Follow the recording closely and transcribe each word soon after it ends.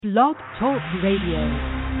Blog Talk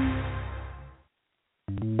Radio.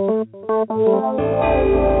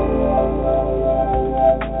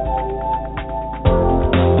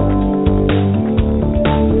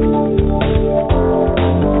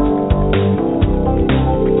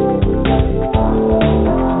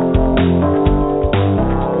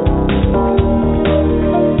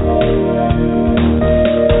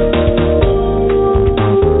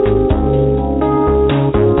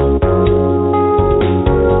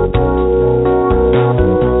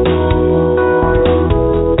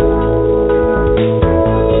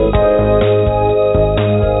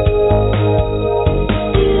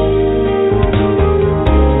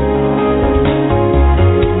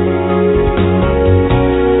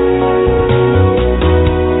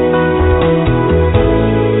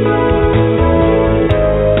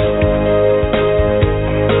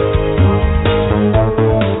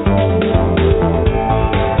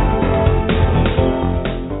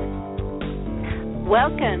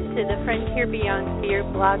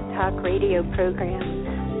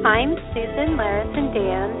 Program. I'm Susan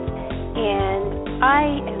Larison-Dan, and I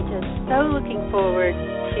am just so looking forward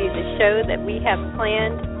to the show that we have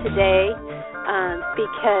planned today,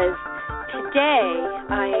 because today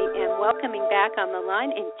I am welcoming back on the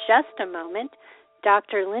line in just a moment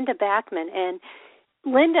Dr. Linda Backman, and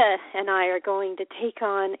Linda and I are going to take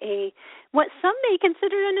on what some may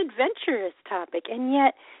consider an adventurous topic, and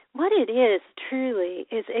yet what it is truly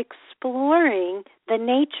is exploring the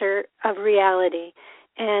nature of reality.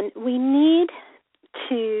 And we need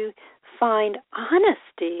to find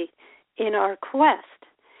honesty in our quest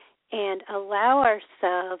and allow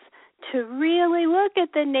ourselves to really look at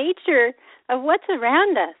the nature of what's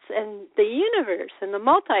around us and the universe and the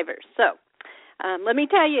multiverse. So let me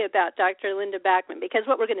tell you about Dr. Linda Backman, because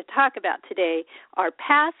what we're going to talk about today are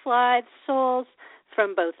past lives, souls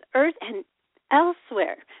from both Earth and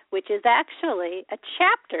Elsewhere, which is actually a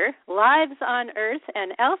chapter, Lives on Earth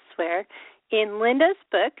and Elsewhere, in Linda's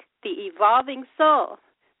book, The Evolving Soul,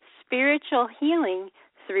 Spiritual Healing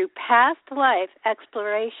Through Past Life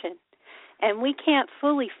Exploration. And we can't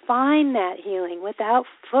fully find that healing without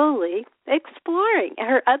fully exploring.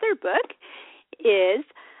 Her other book is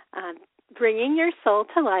Bringing Your Soul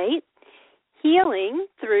to Light, Healing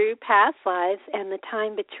Through Past Lives and the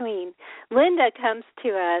Time Between. Linda comes to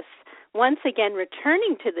us once again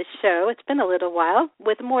returning to the show. It's been a little while,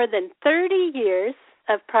 with more than 30 years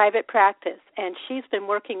of private practice, and she's been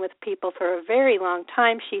working with people for a very long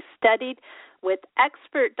time. She studied with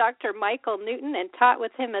expert Dr. Michael Newton and taught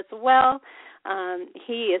with him as well.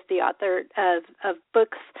 He is the author of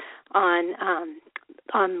books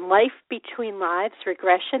on life between lives,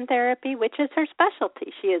 regression therapy, which is her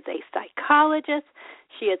specialty. She is a psychologist.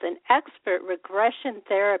 She is an expert regression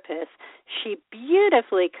therapist. She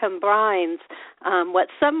beautifully combines what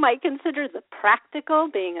some might consider the practical,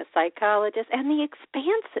 being a psychologist, and the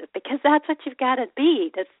expansive, because that's what you've got to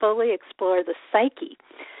be to fully explore the psyche.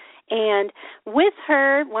 And with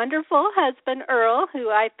her wonderful husband, Earl, who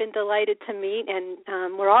I've been delighted to meet, and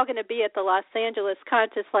we're all going to be at the Los Angeles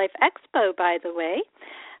Conscious Life Expo, by the way,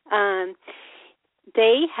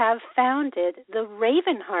 they have founded the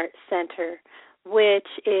Ravenheart Center, which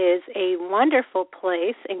is a wonderful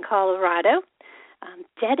place in Colorado,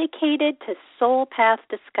 dedicated to soul path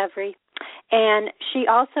discovery. And she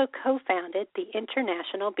also co-founded the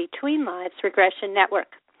International Between Lives Regression Network.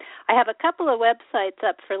 I have a couple of websites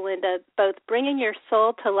up for Linda, both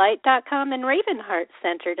bringingyoursoultolight.com and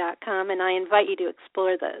ravenheartcenter.com, and I invite you to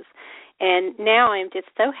explore those. And now I'm just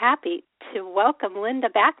so happy to welcome Linda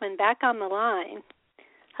Backman back on the line.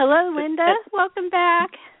 Hello, Linda. Welcome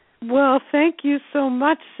back. Well, thank you so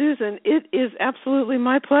much, Susan. It is absolutely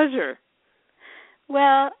my pleasure.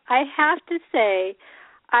 Well, I have to say,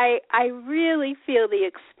 I really feel the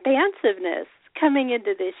expansiveness coming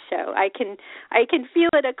into this show. I can feel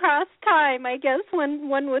it across time, I guess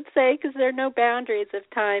one would say, because there are no boundaries of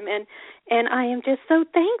time. And I am just so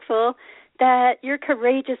thankful that you're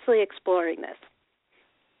courageously exploring this.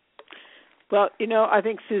 Well, I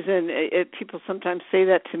think, Susan, people sometimes say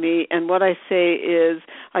that to me, and what I say is,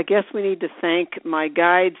 I guess we need to thank my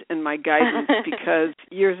guides and my guidance, because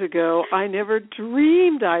years ago I never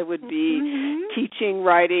dreamed I would be teaching,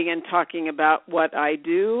 writing, and talking about what I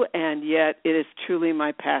do, and yet it is truly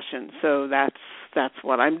my passion. So that's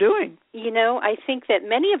what I'm doing. I think that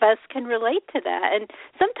many of us can relate to that, and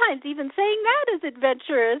sometimes even saying that is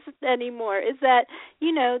adventurous anymore, is that,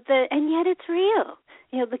 and yet it's real.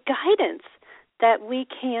 The guidance that we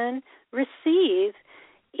can receive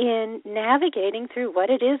in navigating through what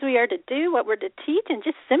it is we are to do, what we're to teach, and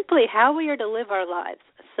just simply how we are to live our lives.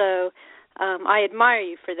 So I admire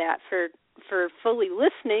you for that, for for fully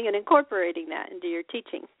listening and incorporating that into your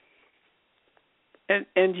teaching.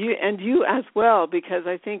 And you as well, because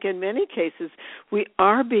I think in many cases we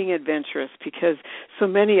are being adventurous, because so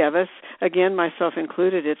many of us, again, myself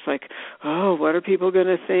included, it's like, oh, what are people going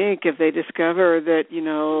to think if they discover that,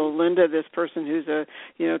 Linda, this person who's a,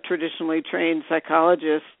 traditionally trained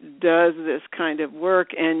psychologist, does this kind of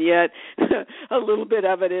work? And yet a little bit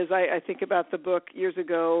of it is, I think about the book years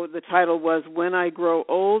ago, the title was When I Grow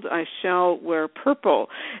Old, I Shall Wear Purple.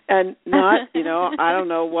 And not, I don't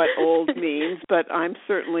know what old means, but I'm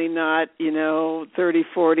certainly not, 30,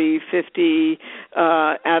 40, 50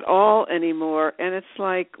 at all anymore. And it's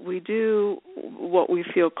like we do what we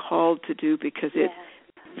feel called to do because it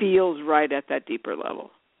feels right at that deeper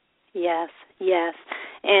level. Yes.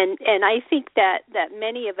 And I think that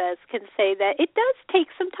many of us can say that it does take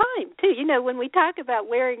some time too. When we talk about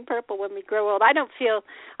wearing purple when we grow old, I don't feel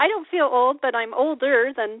old, but I'm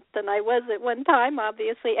older than I was at one time,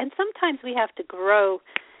 obviously. And sometimes we have to grow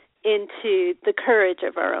into the courage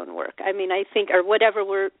of our own work. I mean, I think, or whatever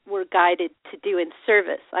we're guided to do in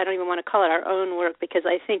service. I don't even want to call it our own work, because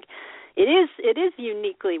I think it is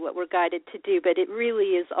uniquely what we're guided to do, but it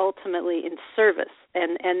really is ultimately in service,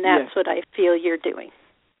 and that's what I feel you're doing.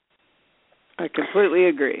 I completely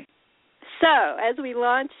agree. So, as we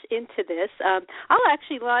launch into this, I'll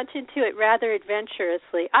actually launch into it rather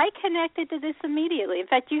adventurously. I connected to this immediately. In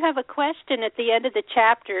fact, you have a question at the end of the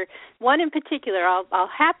chapter, one in particular I'll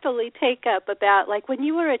happily take up, about, like, when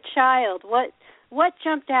you were a child, what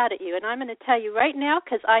jumped out at you? And I'm going to tell you right now,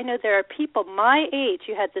 because I know there are people my age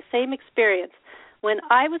who had the same experience. When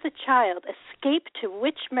I was a child, Escape to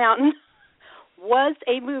Witch Mountain was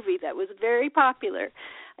a movie that was very popular.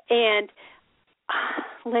 And,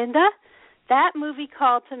 Linda, that movie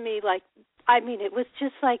called to me it was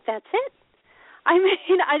just like, that's it. And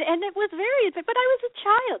it was but I was a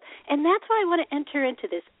child. And that's why I want to enter into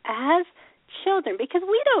this as children, because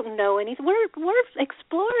we don't know anything. We're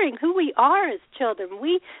exploring who we are as children.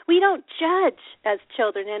 We don't judge as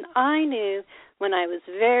children. And I knew when I was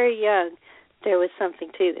very young there was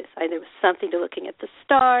something to this. There was something to looking at the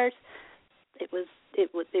stars. It was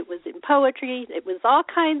in poetry. It was all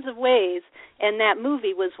kinds of ways, and that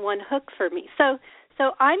movie was one hook for me. So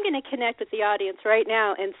I'm going to connect with the audience right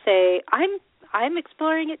now and say I'm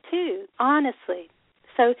exploring it too, honestly.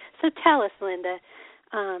 So tell us, Linda,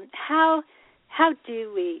 how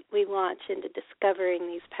do we launch into discovering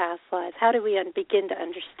these past lives? How do we begin to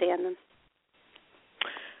understand them?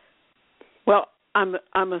 Well, I'm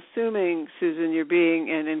assuming, Susan, you're being,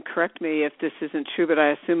 and correct me if this isn't true, but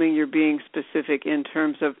I'm assuming you're being specific in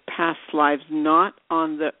terms of past lives, not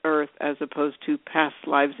on the earth, as opposed to past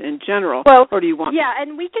lives in general. Well, or do you want? Yeah,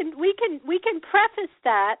 and we can preface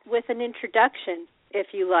that with an introduction, if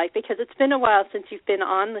you like, because it's been a while since you've been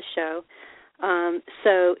on the show.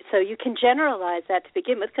 So you can generalize that to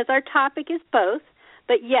begin with, because our topic is both.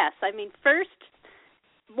 But yes, first,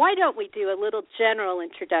 why don't we do a little general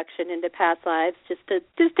introduction into past lives, just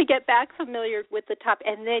to get back familiar with the topic,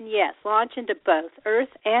 and then, yes, launch into both, Earth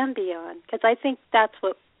and beyond, because I think that's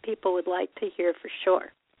what people would like to hear for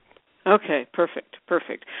sure. Okay, perfect.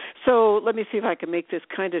 So let me see if I can make this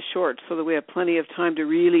kind of short so that we have plenty of time to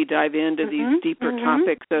really dive into these deeper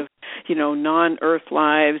topics of, non-Earth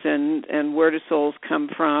lives and where do souls come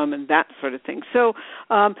from and that sort of thing. So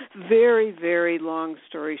very, very long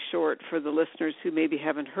story short for the listeners who maybe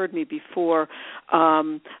haven't heard me before.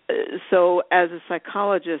 So as a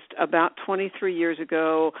psychologist, about 23 years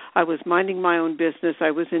ago, I was minding my own business.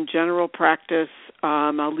 I was in general practice.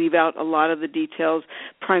 I'll leave out a lot of the details.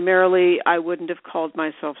 Primarily, I wouldn't have called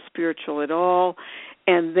myself spiritual at all.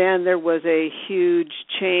 And then there was a huge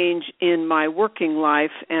change in my working life,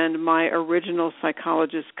 and my original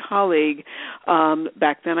psychologist colleague,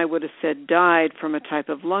 back then I would have said died from a type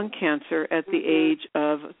of lung cancer at the age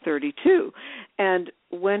of 32. And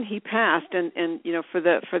when he passed, and for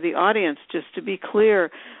the audience, just to be clear,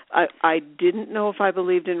 I didn't know if I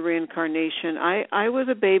believed in reincarnation. I was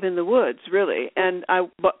a babe in the woods, really, and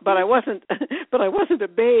but I wasn't a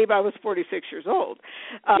babe. I was 46 years old.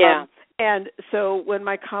 And so when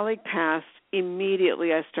my colleague passed,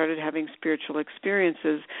 immediately I started having spiritual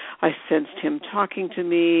experiences. I sensed him talking to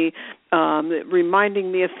me,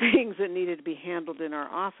 reminding me of things that needed to be handled in our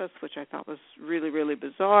office, which I thought was really, really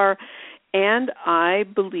bizarre. And I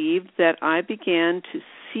believed that I began to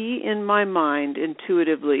see in my mind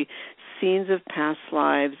intuitively scenes of past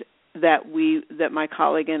lives that my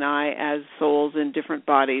colleague and I, as souls in different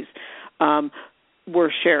bodies,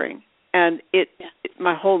 were sharing. And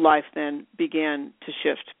my whole life then began to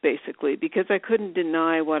shift, basically, because I couldn't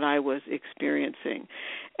deny what I was experiencing.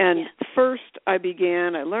 And first I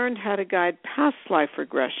learned how to guide past life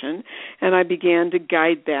regression, and I began to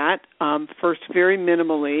guide that, first very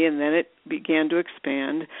minimally, and then it began to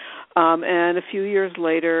expand. And a few years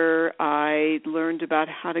later, I learned about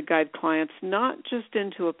how to guide clients not just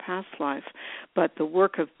into a past life, but the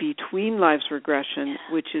work of between lives regression,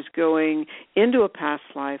 which is going into a past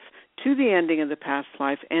life to the ending of the past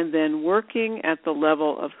life, and then working at the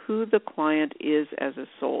level of who the client is as a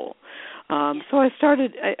soul. So I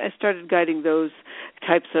started guiding those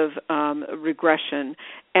types of regression,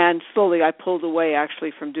 and slowly I pulled away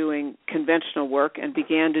actually from doing conventional work and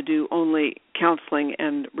began to do only counseling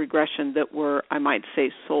and regression that were, I might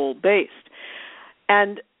say, soul-based.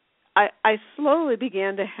 And I slowly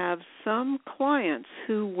began to have some clients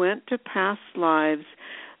who went to past lives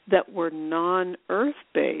that were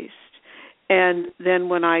non-earth-based. And then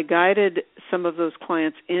when I guided some of those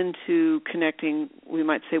clients into connecting, we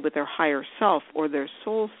might say, with their higher self or their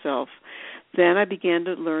soul self, then I began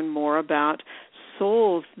to learn more about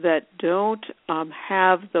souls that don't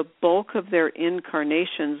have the bulk of their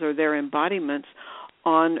incarnations or their embodiments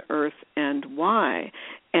on Earth and why.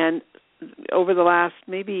 And over the last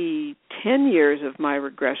maybe 10 years of my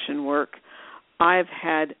regression work, I've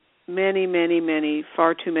had many,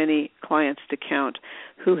 far too many clients to count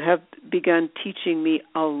who have begun teaching me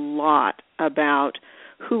a lot about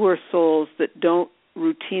who are souls that don't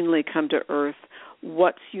routinely come to Earth,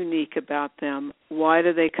 what's unique about them, why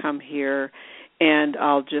do they come here. And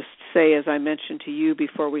I'll just say, as I mentioned to you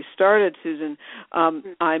before we started, Susan,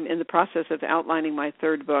 I'm in the process of outlining my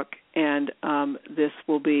third book, and this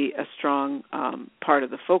will be a strong part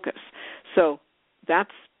of the focus. So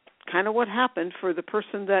that's kind of what happened for the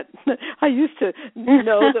person that I used to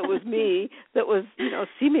know that was me, that was,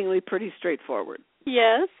 seemingly pretty straightforward.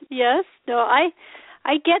 Yes. No, I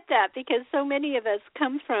get that, because so many of us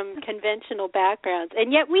come from conventional backgrounds,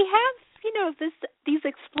 and yet we have, these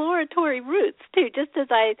exploratory roots too, just as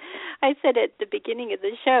I said at the beginning of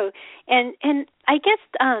the show. And I guess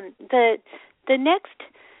the next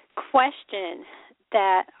question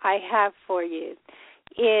that I have for you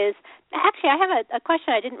is, actually, I have a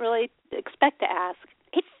question I didn't really expect to ask.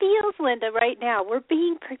 It feels, Linda, right now, we're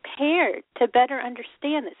being prepared to better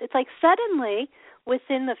understand this. It's like suddenly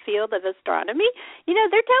within the field of astronomy, they're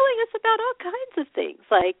telling us about all kinds of things.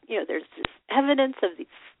 Like, there's this evidence of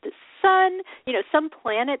the sun, some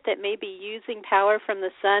planet that may be using power from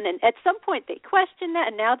the sun. And at some point they questioned that,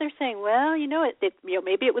 and now they're saying, well,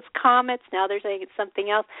 maybe it was comets. Now they're saying it's something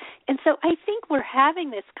else. And so I think we're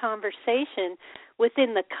having this conversation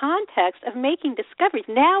within the context of making discoveries.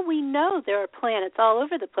 Now we know there are planets all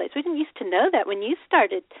over the place. We didn't used to know that when you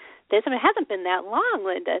started this. It hasn't been that long,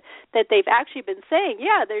 Linda, that they've actually been saying,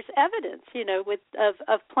 there's evidence,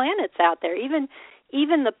 of planets out there. Even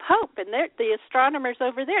the Pope and the astronomers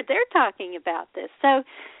over there, they're talking about this. So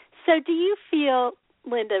do you feel,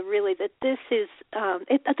 Linda, really that this is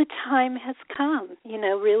the time has come,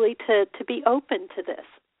 really to be open to this?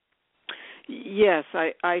 Yes,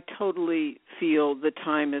 I totally feel the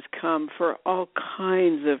time has come for all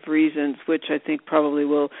kinds of reasons, which I think probably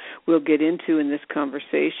we'll get into in this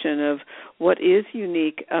conversation, of what is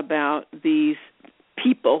unique about these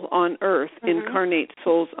people on Earth, incarnate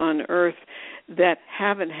souls on Earth that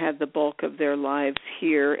haven't had the bulk of their lives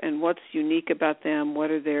here, and what's unique about them, what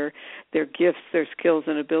are their gifts, their skills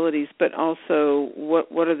and abilities, but also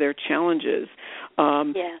what are their challenges.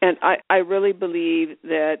 And I really believe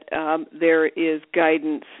that there is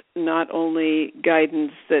guidance, not only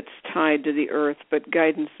guidance that's tied to the Earth, but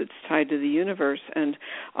guidance that's tied to the universe. And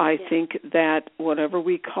I think that whatever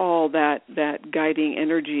we call that guiding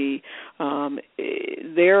energy,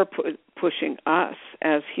 they're pushing us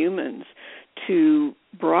as humans to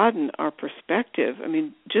broaden our perspective. I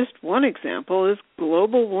mean, just one example is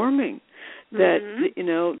global warming, that,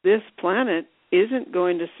 this planet isn't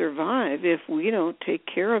going to survive if we don't take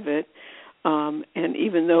care of it. And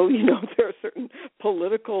even though, there are certain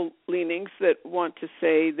political leanings that want to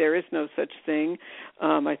say there is no such thing,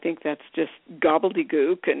 I think that's just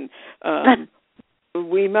gobbledygook. And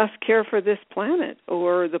we must care for this planet,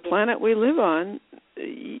 or the planet we live on,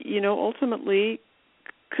 ultimately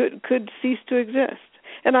could cease to exist.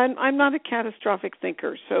 And I'm not a catastrophic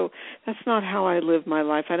thinker, so that's not how I live my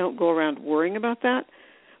life. I don't go around worrying about that.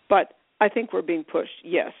 But I think we're being pushed,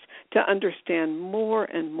 yes, to understand more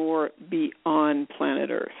and more beyond planet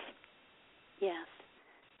Earth.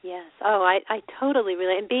 Yes. Oh, I totally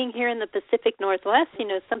relate. And being here in the Pacific Northwest,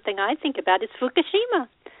 something I think about is Fukushima.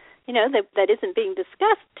 That isn't being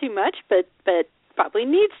discussed too much, but probably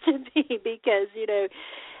needs to be, because,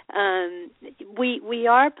 we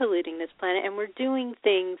are polluting this planet, and we're doing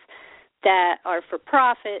things that are for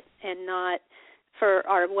profit and not for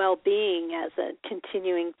our well-being as a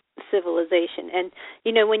continuing civilization. And,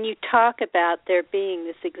 when you talk about there being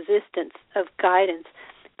this existence of guidance,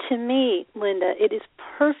 to me, Linda, it is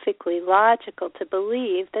perfectly logical to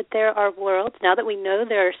believe that there are worlds, now that we know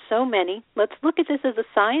there are so many, let's look at this as a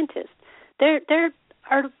scientist. There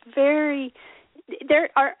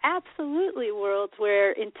are absolutely worlds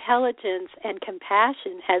where intelligence and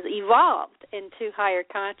compassion has evolved into higher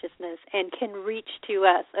consciousness and can reach to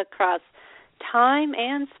us across time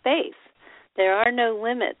and space. There are no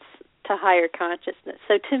limits to higher consciousness.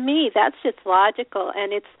 So to me, that's just logical,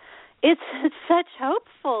 and it's such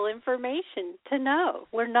hopeful information to know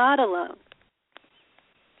we're not alone.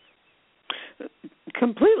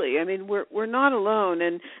 Completely. I mean, we're not alone,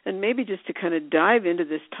 and maybe just to kind of dive into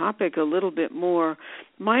this topic a little bit more,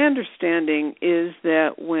 my understanding is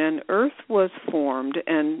that when Earth was formed,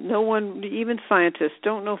 and no one, even scientists,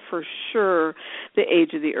 don't know for sure the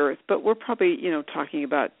age of the Earth, but we're probably, talking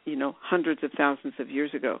about, hundreds of thousands of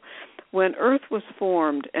years ago. When Earth was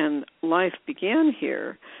formed and life began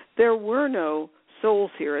here, there were no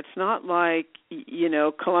souls here. It's not like,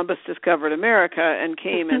 Columbus discovered America and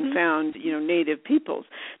came and found, native peoples.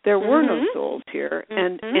 There were no souls here.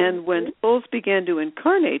 And when souls began to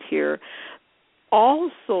incarnate here,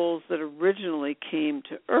 all souls that originally came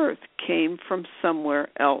to Earth came from somewhere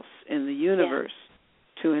else in the universe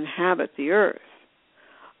to inhabit the Earth.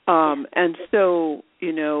 And so,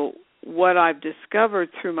 what I've discovered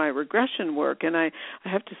through my regression work, and I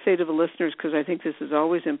have to say to the listeners, because I think this is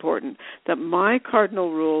always important, that my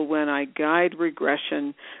cardinal rule when I guide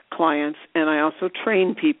regression clients, and I also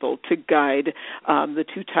train people to guide the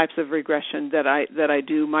two types of regression that I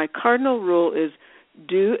do, my cardinal rule is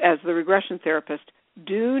as the regression therapist,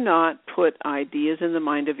 do not put ideas in the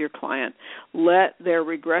mind of your client. Let their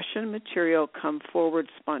regression material come forward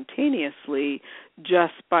spontaneously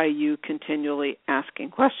just by you continually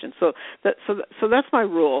asking questions. So that's my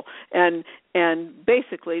rule, and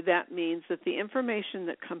basically that means that the information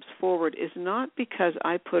that comes forward is not because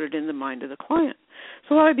I put it in the mind of the client.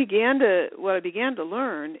 So what I began to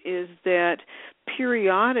learn is that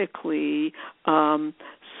periodically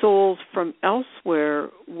souls from elsewhere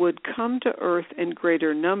would come to Earth in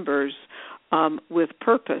greater numbers with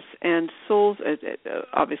purpose, and souls,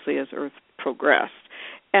 obviously, as Earth progressed.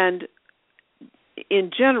 And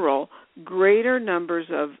in general, greater numbers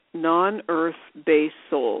of non-Earth-based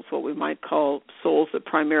souls, what we might call souls that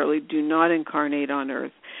primarily do not incarnate on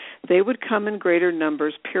Earth, they would come in greater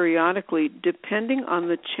numbers periodically depending on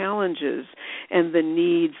the challenges and the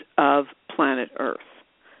needs of planet Earth.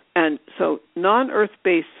 And so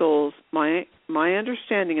non-Earth-based souls, my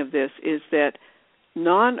understanding of this is that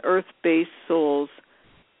non-Earth-based souls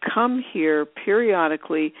come here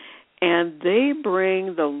periodically, and they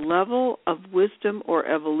bring the level of wisdom or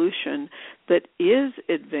evolution that is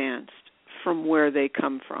advanced from where they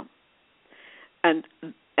come from. And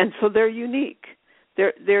so they're unique.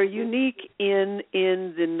 They're unique in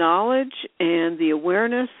the knowledge and the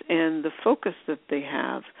awareness and the focus that they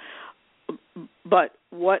have. But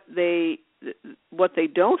what they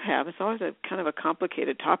don't have, it's always a kind of a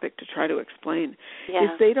complicated topic to try to explain, is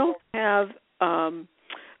they don't have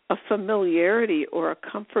a familiarity or a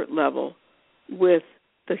comfort level with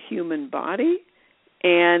the human body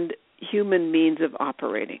and human means of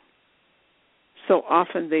operating. So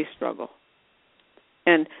often they struggle.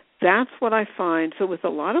 And that's what I find. So with a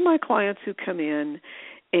lot of my clients who come in,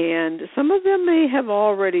 and some of them may have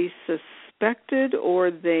already suspected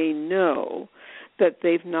or they know that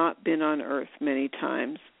they've not been on Earth many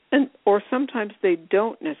times, or sometimes they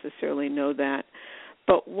don't necessarily know that.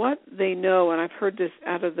 But what they know, and I've heard this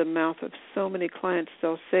out of the mouth of so many clients,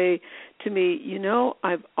 they'll say to me,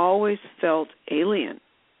 I've always felt alien.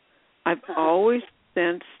 I've always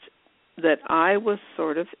sensed that I was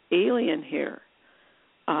sort of alien here.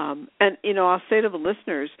 And I'll say to the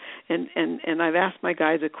listeners, and I've asked my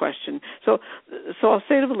guides a question. So I'll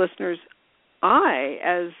say to the listeners,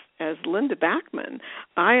 I, as Linda Backman,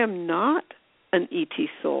 I am not an ET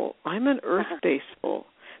soul. I'm an Earth-based soul.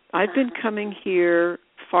 I've been coming here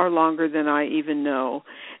far longer than I even know,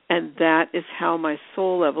 and that is how my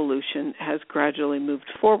soul evolution has gradually moved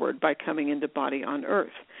forward, by coming into body on Earth.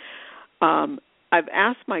 I've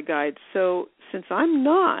asked my guides, so since I'm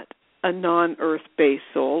not a non-Earth-based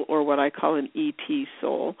soul, or what I call an ET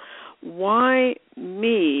soul, why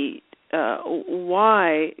me?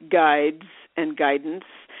 Why, guides and guidance,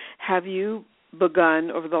 have you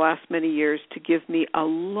begun over the last many years to give me a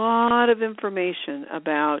lot of information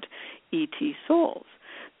about ET souls.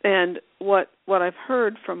 And what I've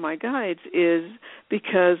heard from my guides is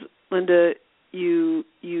because, Linda, you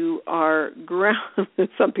are grounded.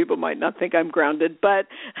 Some people might not think I'm grounded, but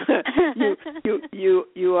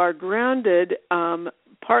you are grounded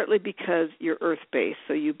partly because you're earth-based.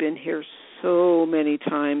 So you've been here so many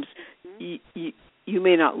times. You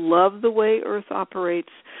may not love the way Earth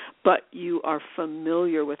operates, but you are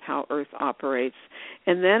familiar with how Earth operates.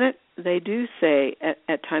 And then they do say,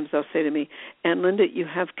 at times they'll say to me, and Linda, you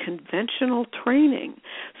have conventional training.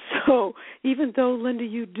 So even though, Linda,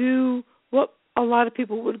 you do what a lot of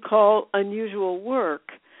people would call unusual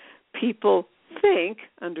work, people think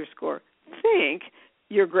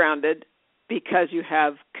you're grounded because you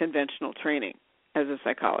have conventional training as a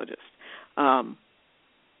psychologist.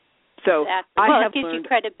 So exactly. Well, it gives you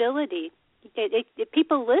credibility.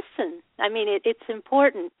 People listen. I mean, it's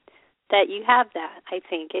important that you have that. I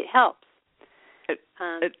think it helps.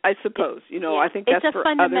 I suppose. I think it's that's for other people. It's a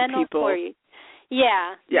fundamental for you.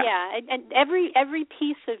 Yeah. And every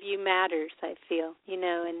piece of you matters, I feel,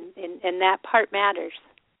 and that part matters.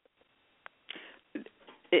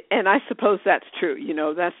 And I suppose that's true.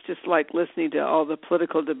 That's just like listening to all the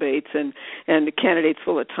political debates and the candidates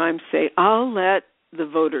will at times say, I'll let the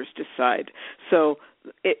voters decide. So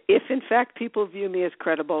if in fact people view me as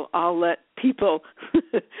credible, I'll let people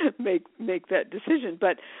make that decision.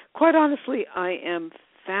 But quite honestly, I am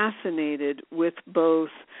fascinated with both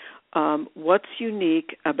what's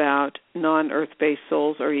unique about non-Earth-based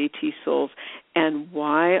souls or ET souls, and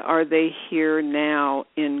why are they here now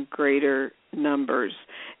in greater numbers,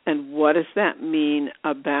 and what does that mean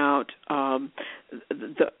about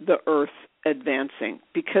the Earth advancing?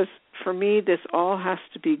 Because for me, this all has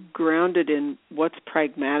to be grounded in what's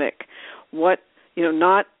pragmatic,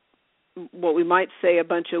 not what we might say a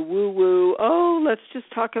bunch of woo-woo, let's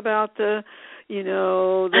just talk about the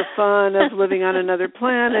fun of living on another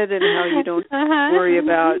planet and how you don't worry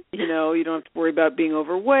about, you don't have to worry about being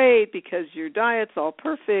overweight because your diet's all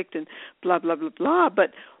perfect and blah, blah, blah, blah.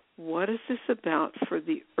 But what is this about for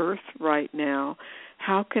the Earth right now?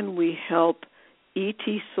 How can we help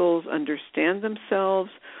ET souls understand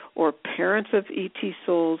themselves, or parents of ET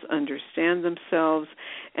souls understand themselves,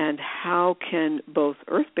 and how can both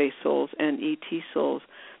Earth-based souls and ET souls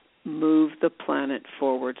move the planet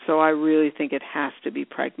forward? So I really think it has to be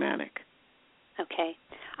pragmatic. Okay.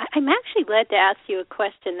 I'm actually led to ask you a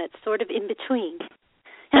question that's sort of in between.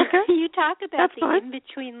 Okay. You talk about that's the fine.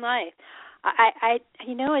 in-between life. I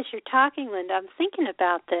as you're talking, Linda, I'm thinking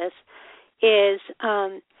about this, is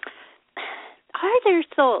are there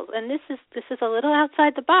souls, and this is a little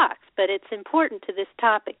outside the box, but it's important to this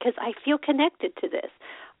topic because I feel connected to this.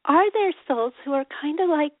 Are there souls who are kind of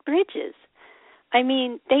like bridges? I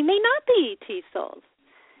mean, they may not be ET souls,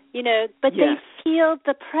 but yes. they feel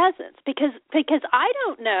the presence because I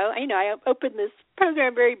don't know. I opened this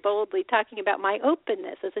program very boldly talking about my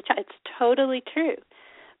openness as a child. It's totally true.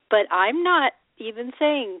 But I'm not even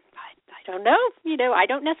saying, I don't know, I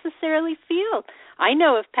don't necessarily feel. I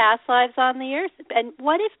know of past lives on the earth. And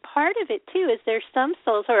what if part of it, too, is there's some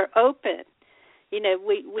souls who are open?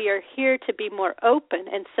 We are here to be more open,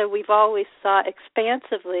 and so we've always thought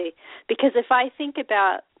expansively. Because if I think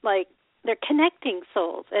about, like, they're connecting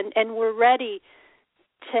souls, and we're ready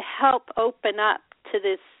to help open up to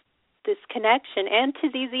this connection and to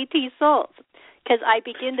these ET souls. Because I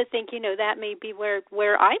begin to think, that may be where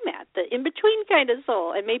I'm at, the in-between kind of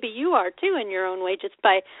soul. And maybe you are, too, in your own way, just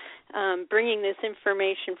by bringing this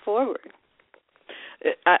information forward.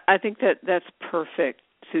 I think that's perfect,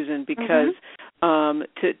 Susan, because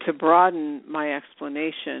to broaden my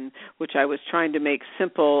explanation, which I was trying to make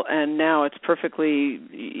simple, and now it's perfectly,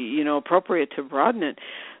 appropriate to broaden it.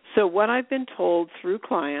 So what I've been told through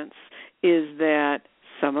clients is that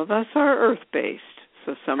some of us are earth-based.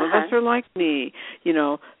 So some of us are like me,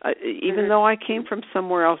 even though I came from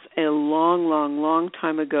somewhere else a long, long, long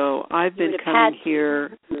time ago, I've been coming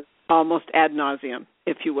here almost ad nauseum,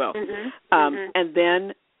 if you will. And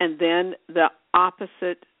then the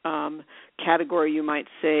opposite category, you might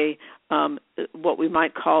say, what we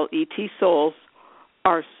might call ET souls,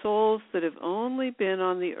 are souls that have only been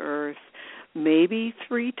on the earth maybe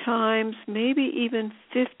 3 times, maybe even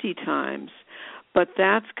 50 times, but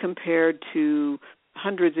that's compared to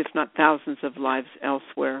hundreds, if not thousands, of lives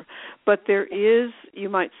elsewhere. But there is, you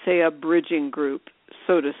might say, a bridging group,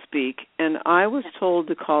 so to speak, and I was told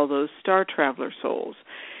to call those star traveler souls.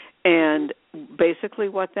 And basically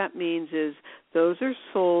what that means is those are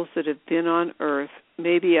souls that have been on Earth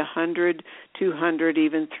maybe 100, 200,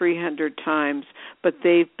 even 300 times, but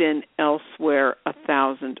they've been elsewhere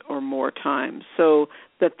 1,000 or more times. So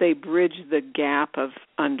that they bridge the gap of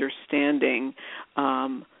understanding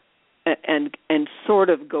and sort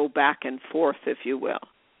of go back and forth, if you will.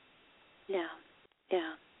 Yeah.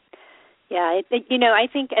 I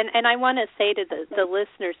think, and I want to say to the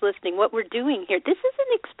listeners listening, what we're doing here, this is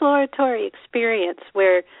an exploratory experience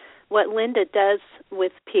where what Linda does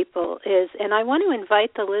with people is, and I want to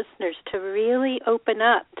invite the listeners to really open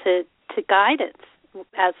up to guidance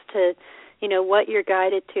as to, what you're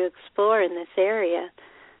guided to explore in this area.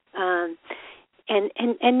 And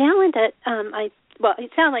now, Linda,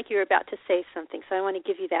 it sounded like you were about to say something, so I want to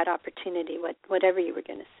give you that opportunity, whatever you were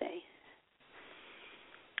going to say.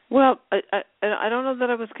 Well, I don't know that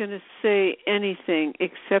I was going to say anything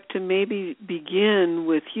except to maybe begin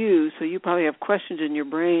with you, so you probably have questions in your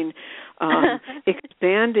brain,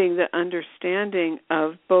 expanding the understanding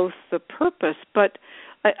of both the purpose, but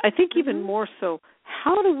I think even more so,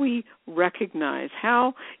 how do we recognize,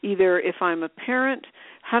 either if I'm a parent,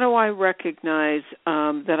 how do I recognize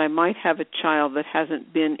that I might have a child that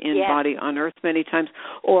hasn't been in body on earth many times,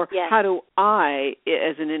 or how do I,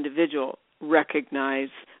 as an individual, recognize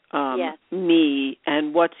me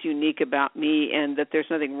and what's unique about me and that there's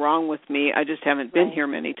nothing wrong with me, I just haven't been here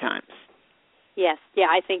many times? Yes,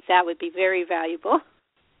 I think that would be very valuable.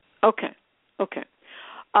 Okay.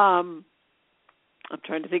 I'm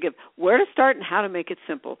trying to think of where to start and how to make it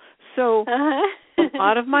simple. So a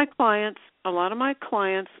lot of my clients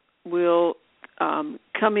will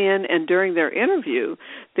come in, and during their interview,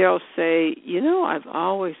 they'll say, I've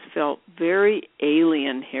always felt very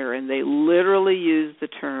alien here, and they literally use the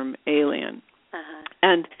term alien.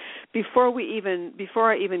 And before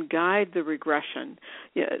I even guide the regression,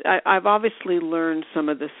 I've obviously learned some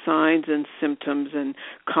of the signs and symptoms and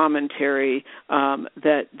commentary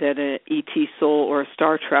that an ET soul or a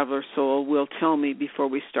star traveler soul will tell me before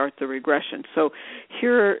we start the regression. So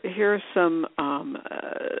here are some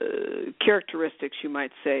characteristics, you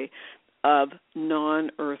might say, of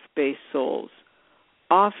non-Earth-based souls.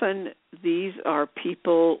 Often these are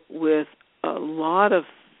people with a lot of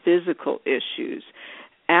physical issues,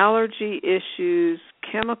 allergy issues,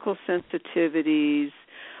 chemical sensitivities,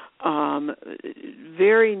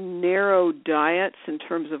 very narrow diets in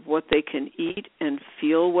terms of what they can eat and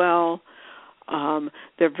feel well.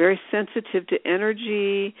 They're very sensitive to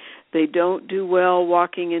energy. They don't do well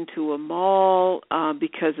walking into a mall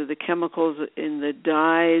because of the chemicals in the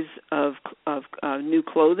dyes of new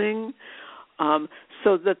clothing,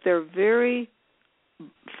 so that they're very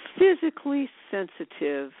physically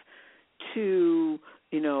sensitive to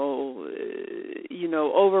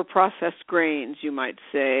over-processed grains, you might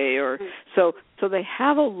say, or so they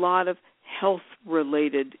have a lot of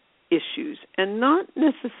health-related issues, and not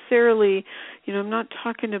necessarily, I'm not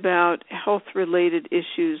talking about health-related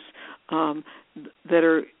issues that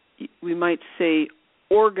are, we might say,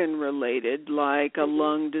 organ-related, like a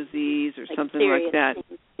lung disease or something like that.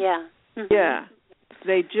 Things. Yeah. Mm-hmm. Yeah.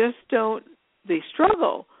 They just don't. They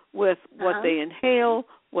struggle with what they inhale,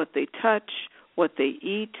 what they touch, what they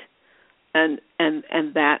eat, and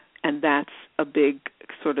that's a big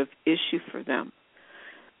sort of issue for them.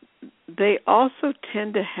 They also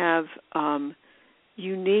tend to have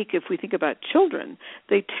unique, if we think about children,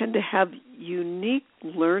 they tend to have unique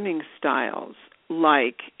learning styles.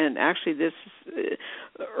 And actually this,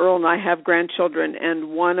 Earl and I have grandchildren, and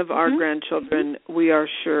one of our grandchildren, we are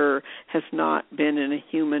sure, has not been in a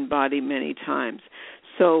human body many times.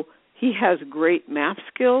 So he has great math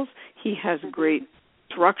skills, he has great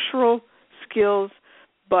structural skills,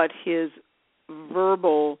 but his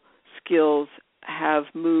verbal skills have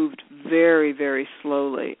moved very, very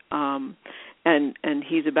slowly. And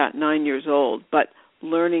he's about 9 years old, but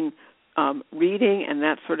learning reading and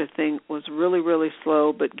that sort of thing was really, really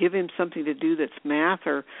slow, but give him something to do that's math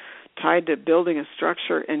or tied to building a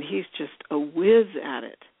structure, and he's just a whiz at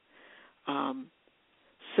it.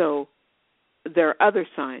 So there are other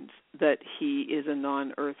signs that he is a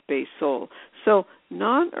non-Earth-based soul. So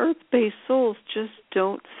non-Earth-based souls just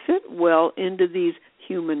don't fit well into these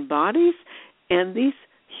human bodies and these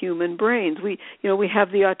human brains. We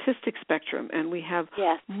have the autistic spectrum, and we have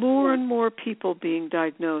more and more people being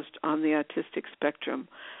diagnosed on the autistic spectrum.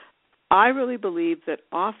 I really believe that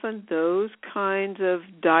often those kinds of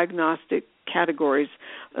diagnostic categories,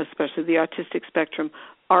 especially the autistic spectrum,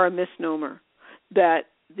 are a misnomer, that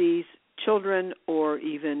these children or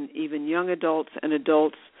even young adults and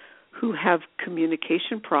adults who have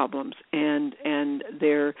communication problems and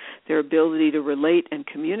their ability to relate and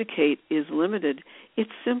communicate is limited,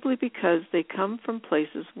 it's simply because they come from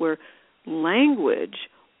places where language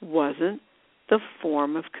wasn't the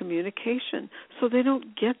form of communication. So they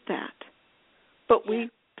don't get that. But we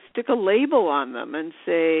stick a label on them and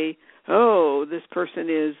say, oh, this person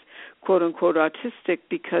is quote-unquote autistic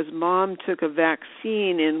because mom took a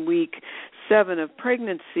vaccine in week 7 of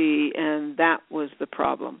pregnancy and that was the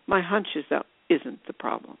problem. My hunch is that isn't the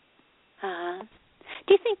problem.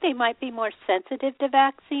 Do you think they might be more sensitive to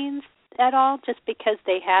vaccines at all just because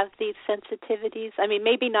they have these sensitivities? I mean,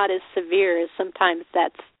 maybe not as severe as sometimes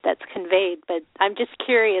that's conveyed, but I'm just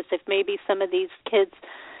curious if maybe some of these kids,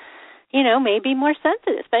 you know, may be more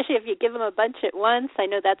sensitive, especially if you give them a bunch at once. I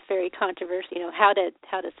know that's very controversial, you know, how to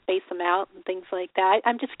space them out and things like that.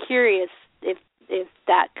 I'm just curious if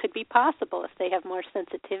that could be possible if they have more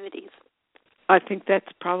sensitivities. I think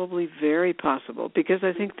that's probably very possible because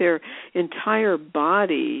I think their entire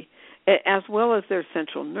body, as well as their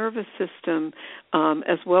central nervous system,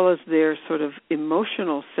 as well as their sort of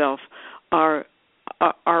emotional self, are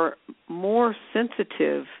more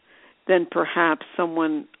sensitive than perhaps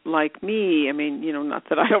someone like me. I mean, you know, not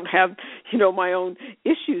that I don't have, you know, my own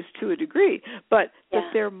issues to a degree, but that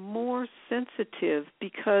they're more sensitive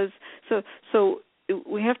because so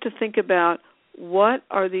we have to think about what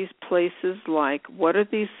are these places like, what are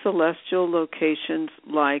these celestial locations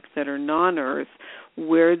like that are non-Earth,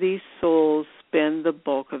 where these souls spend the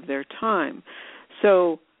bulk of their time.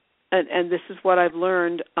 So, and this is what I've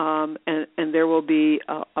learned, and there will be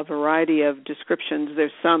a variety of descriptions.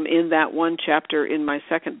 There's some in that one chapter in my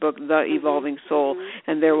second book, The Evolving Soul,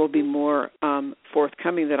 and there will be more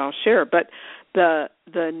forthcoming that I'll share. But the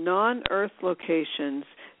non-Earth locations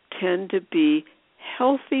tend to be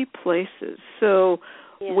healthy places, so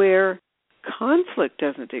where conflict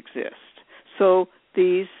doesn't exist. So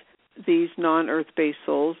these non-Earth-based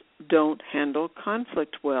souls don't handle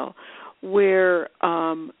conflict well, where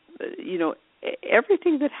you know,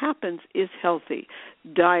 everything that happens is healthy.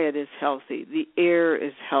 Diet is healthy. The air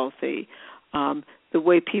is healthy. The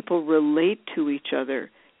way people relate to each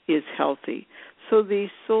other is healthy. So these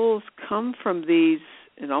souls come from these,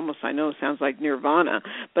 and almost I know it sounds like nirvana,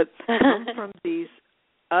 but come from these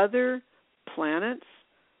other planets,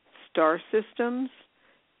 star systems,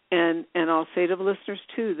 and I'll say to the listeners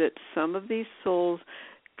too that some of these souls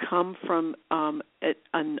come from a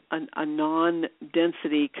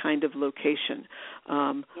non-density kind of location.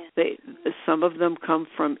 Some of them come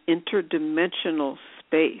from interdimensional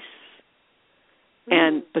space,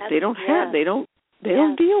 but they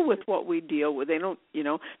don't deal with what we deal with. They don't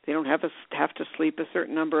have to sleep a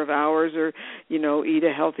certain number of hours, or eat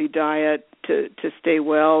a healthy diet to stay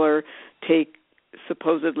well, or take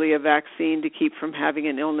supposedly a vaccine to keep from having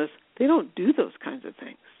an illness. They don't do those kinds of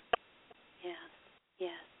things.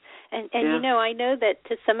 Yes. And I know that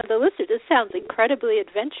to some of the listeners this sounds incredibly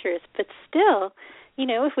adventurous, but still,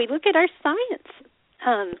 if we look at our science,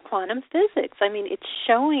 quantum physics, I mean, it's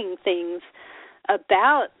showing things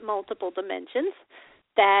about multiple dimensions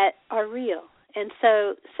that are real. And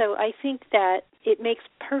so I think that it makes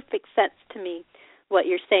perfect sense to me what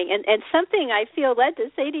you're saying. And something I feel led to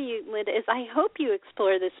say to you, Linda, is I hope you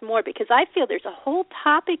explore this more, because I feel there's a whole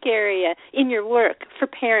topic area in your work for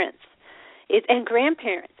parents and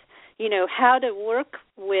grandparents, how to work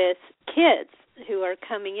with kids who are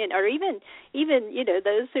coming in, or even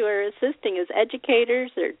those who are assisting as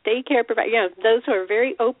educators or daycare providers, those who are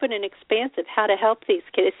very open and expansive, how to help these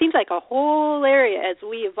kids. It seems like a whole area as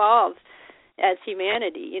we evolve as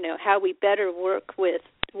humanity, how we better work with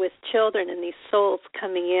children and these souls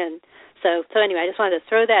coming in. So anyway, I just wanted to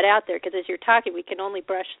throw that out there, because as you're talking, we can only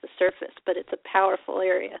brush the surface, but it's a powerful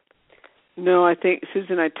area. No, I think,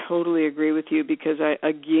 Susan, I totally agree with you, because I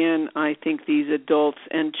think these adults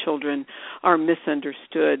and children are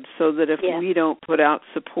misunderstood, so that if we don't put out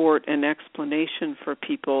support and explanation for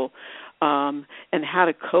people and how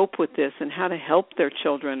to cope with this and how to help their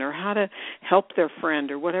children or how to help their friend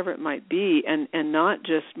or whatever it might be, and not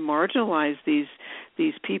just marginalize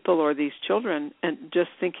these people or these children and just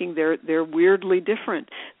thinking they're weirdly different.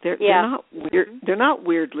 They're not weird. They're not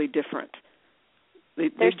weirdly different.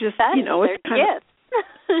 They're just, it's kind of,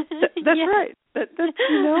 that's right.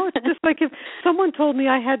 It's just like if someone told me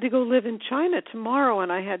I had to go live in China tomorrow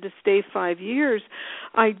and I had to stay 5 years,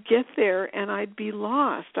 I'd get there and I'd be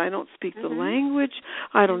lost. I don't speak the language.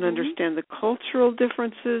 I don't understand the cultural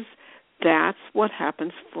differences. That's what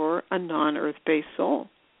happens for a non-Earth-based soul.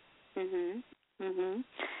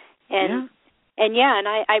 And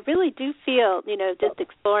I really do feel, just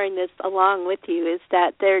exploring this along with you, is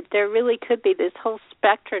that there really could be this whole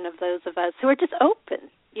spectrum of those of us who are just open,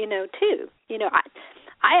 too.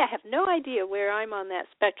 I have no idea where I'm on that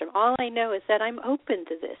spectrum. All I know is that I'm open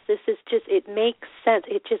to this. This is just, it makes sense.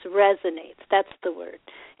 It just resonates. That's the word.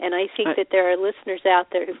 And I think that there are listeners out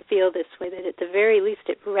there who feel this way, that at the very least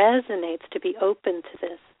it resonates to be open to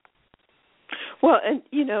this. Well, and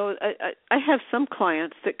I have some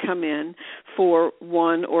clients that come in for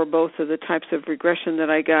one or both of the types of regression that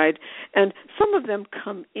I guide, and some of them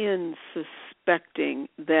come in suspecting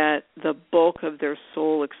that the bulk of their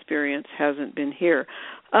soul experience hasn't been here.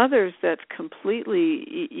 Others, that's completely,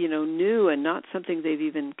 new and not something they've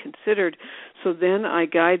even considered. So then I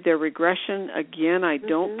guide their regression. Again, I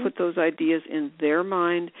don't put those ideas in their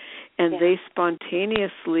mind, and they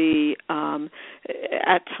spontaneously,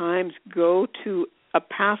 at times, go to a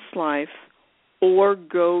past life or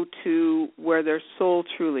go to where their soul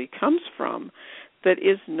truly comes from that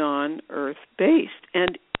is non-earth based.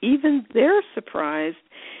 And even they're surprised,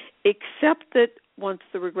 except that once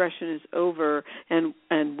the regression is over and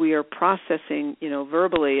we are processing,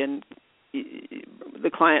 verbally, and the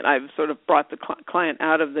client, I've sort of brought the client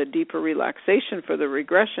out of the deeper relaxation for the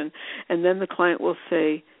regression, and then the client will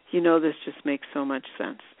say, this just makes so much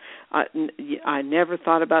sense. I never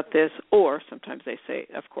thought about this, or sometimes they say,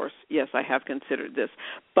 of course, yes, I have considered this.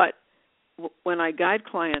 But when I guide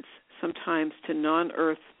clients sometimes to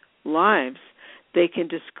non-earth lives, they can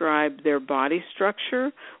describe their body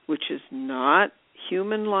structure, which is not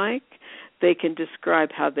human-like. They can describe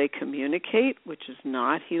how they communicate, which is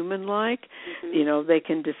not human-like. They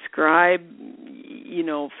can describe,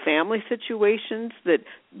 family situations that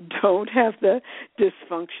don't have the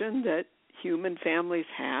dysfunction that human families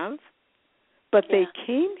have. But they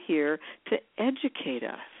came here to educate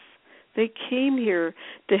us. They came here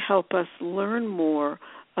to help us learn more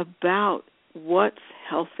about what's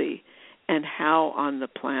healthy and how on the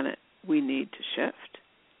planet we need to shift.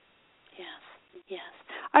 Yes.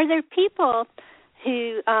 Are there people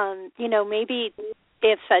who, maybe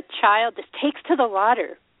if a child just takes to the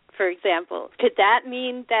water, for example, could that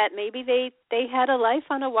mean that maybe they had a life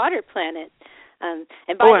on a water planet? And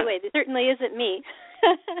by the way, this certainly isn't me.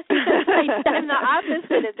 I'm the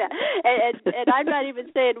opposite of that. And I'm not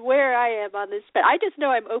even saying where I am on this. But I just know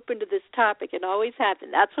I'm open to this topic and always have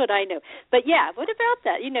been. That's what I know. But, what about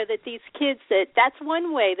that? That these kids, that's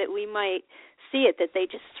one way that we might see it, that they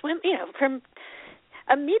just swim, from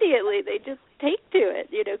immediately they just take to it.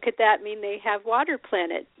 Could that mean they have water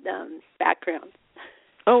planet background?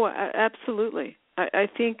 Oh, absolutely. I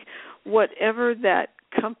think whatever that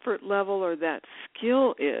comfort level or that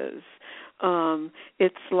skill is,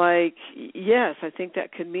 it's like, yes, I think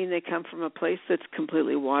that could mean they come from a place that's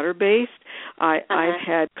completely water-based. I've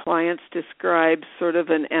had clients describe sort of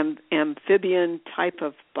an amphibian type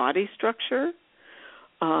of body structure.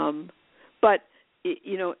 But,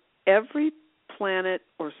 every planet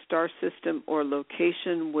or star system or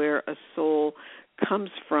location where a soul comes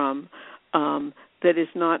from that is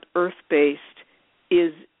not Earth-based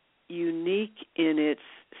is unique in its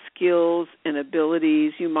skills and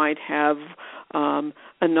abilities. You might have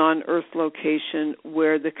a non-Earth location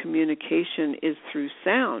where the communication is through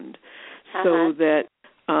sound, so that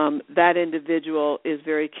that individual is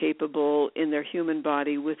very capable in their human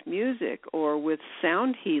body with music or with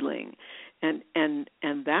sound healing and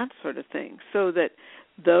that sort of thing. So that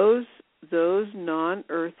those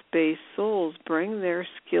non-Earth-based souls bring their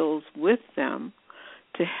skills with them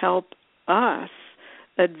to help us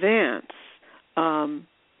advance.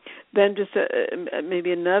 Then just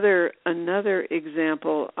maybe another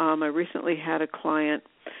example. I recently had a client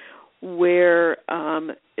where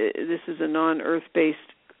this is a non-Earth-based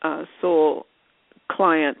soul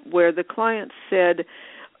client, where the client said,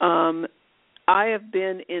 I have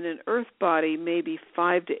been in an Earth body maybe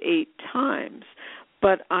 5 to 8 times,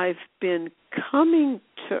 but I've been coming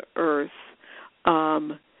to Earth.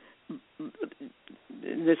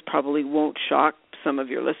 This probably won't shock some of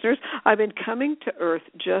your listeners. I've been coming to Earth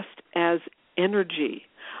just as energy.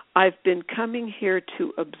 I've been coming here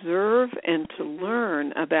to observe and to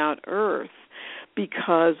learn about Earth,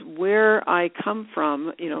 because where I come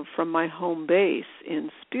from, from my home base in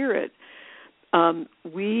spirit,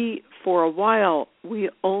 for a while, we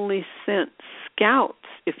only sent scouts,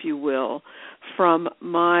 if you will, from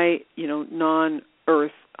my,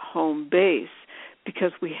 non-Earth home base,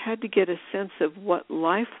 because we had to get a sense of what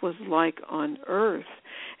life was like on Earth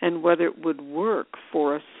and whether it would work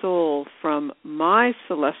for a soul from my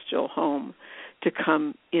celestial home to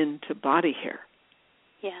come into body here.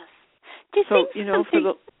 Yes. Do you think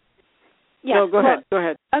something... No, go ahead.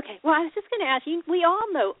 Okay. Well, I was just going to ask you, we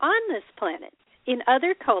all know on this planet, in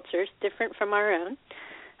other cultures different from our own,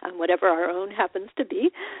 whatever our own happens to be,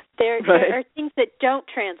 there are things that don't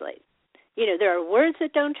translate. There are words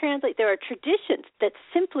that don't translate. There are traditions that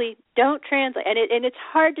simply don't translate. And it's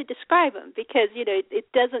hard to describe them because, it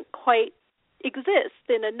doesn't quite exist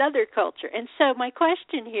in another culture. And so my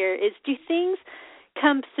question here is, do things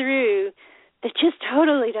come through that just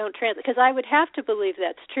totally don't translate, because I would have to believe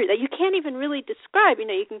that's true, that you can't even really describe.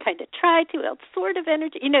 You can kind of try to, well, sort of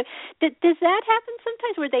energy. Does that happen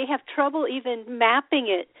sometimes where they have trouble even mapping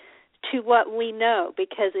it to what we know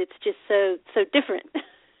because it's just so different?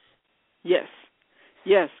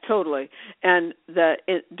 Yes, totally. And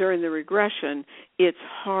during the regression, it's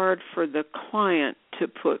hard for the client to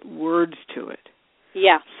put words to it.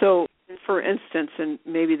 Yeah. So, for instance, and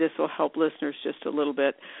maybe this will help listeners just a little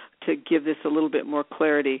bit to give this a little bit more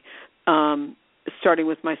clarity, starting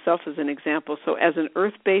with myself as an example. So as an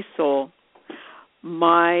earth-based soul,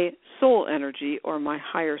 my soul energy or my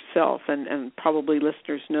higher self, and probably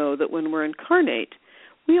listeners know that when we're incarnate,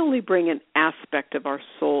 we only bring an aspect of our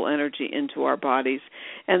soul energy into our bodies,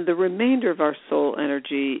 and the remainder of our soul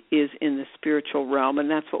energy is in the spiritual realm, and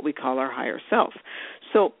that's what we call our higher self.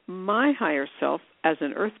 So my higher self, as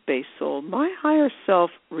an earth-based soul, my higher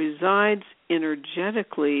self resides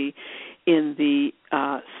energetically in the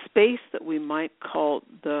space that we might call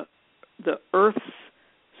the Earth's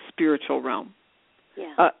spiritual realm.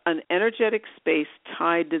 Yeah. An energetic space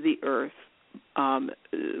tied to the Earth,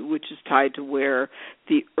 which is tied to where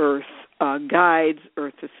the Earth guides,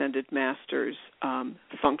 Earth Ascended Masters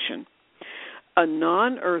function. A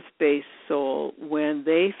non-Earth-based soul, when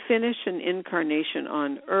they finish an incarnation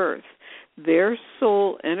on Earth, their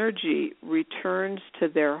soul energy returns to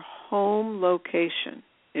their home location,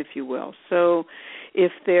 if you will. So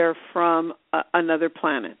if they're from another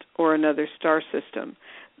planet or another star system,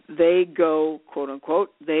 they go, quote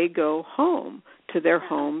unquote, they go home to their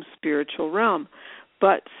home spiritual realm.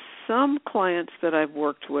 But some clients that I've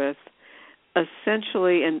worked with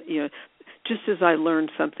essentially, and just as I learn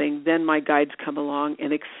something, then my guides come along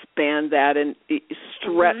and expand that and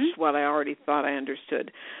stretch what I already thought I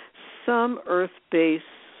understood. Some earth-based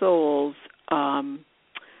souls,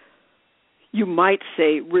 you might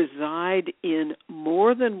say, reside in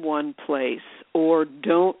more than one place, or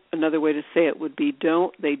another way to say it would be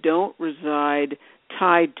they don't reside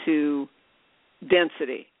tied to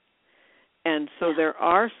density. And so there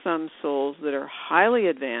are some souls that are highly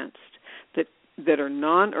advanced that are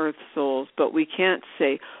non-Earth souls, but we can't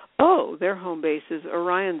say, oh, their home base is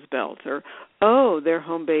Orion's Belt, or oh, their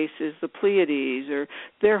home base is the Pleiades, or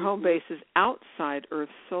their home base is outside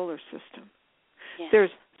Earth's solar system. Yeah. There's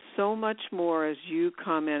so much more, as you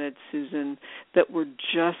commented, Susan, that we're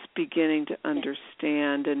just beginning to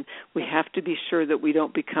understand, and we have to be sure that we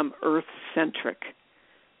don't become Earth-centric.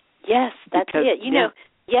 Yes, that's it.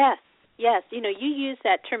 Yes. You use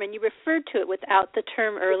that term, and you referred to it without the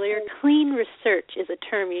term earlier. Clean research is a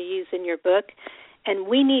term you use in your book, and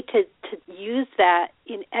we need to use that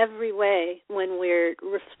in every way when we're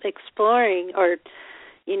exploring or,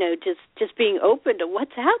 just being open to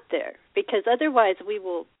what's out there, because otherwise we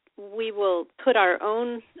will put our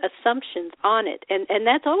own assumptions on it, and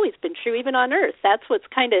that's always been true, even on Earth. That's what's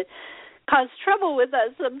kind of caused trouble with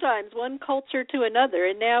us sometimes, one culture to another,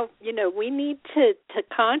 and now, we need to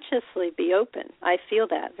consciously be open. I feel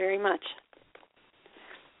that very much.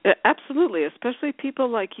 Absolutely, especially people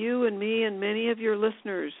like you and me and many of your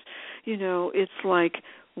listeners. It's like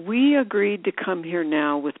we agreed to come here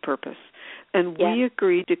now with purpose. And we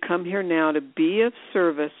agreed to come here now to be of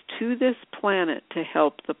service to this planet to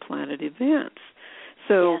help the planet advance.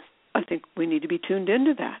 So I think we need to be tuned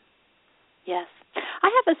into that. Yes. I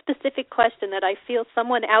have a specific question that I feel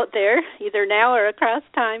someone out there, either now or across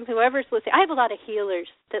time, whoever's listening. I have a lot of healers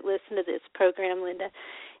that listen to this program, Linda.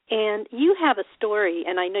 And you have a story,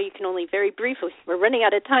 and I know you can only very briefly, we're running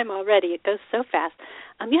out of time already, it goes so fast.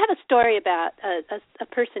 You have a story about a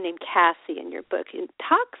person named Cassie in your book, and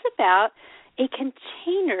talks about a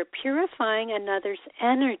container purifying another's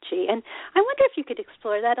energy. And I wonder if you could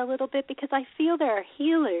explore that a little bit, because I feel there are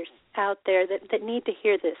healers out there that need to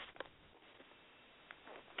hear this.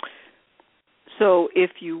 So if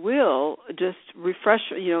you will, just refresh,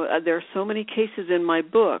 there are so many cases in my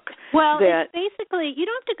book. Well, it's basically, you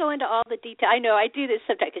don't have to go into all the detail. I know I do this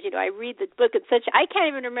sometimes because, I read the book and such. I can't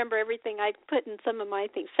even remember everything I put in some of my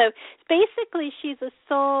things. So basically she's a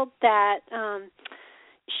soul that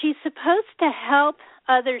she's supposed to help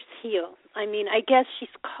others heal. I guess she's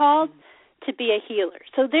called to be a healer.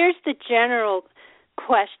 So there's the general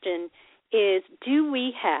question is, do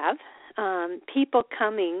we have people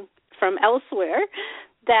coming from elsewhere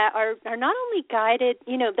that are not only guided,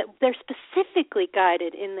 that they're specifically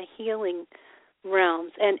guided in the healing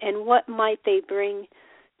realms, and what might they bring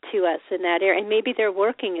to us in that area? And maybe they're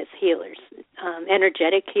working as healers,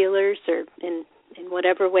 energetic healers, or in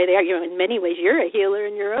whatever way they are. In many ways, you're a healer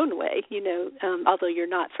in your own way, although you're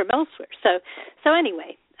not from elsewhere. So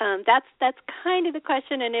anyway, that's kind of the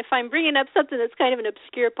question. And if I'm bringing up something that's kind of an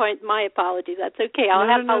obscure point, my apologies. That's okay.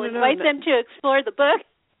 I'll invite them to explore the book.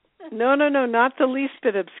 No, not the least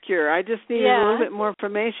bit obscure. I just needed a little bit more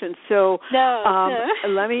information. So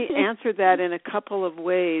let me answer that in a couple of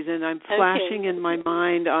ways. And I'm flashing in my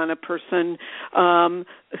mind on a person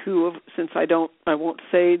who, since I won't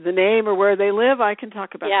say the name or where they live, I can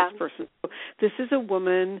talk about this person. So this is a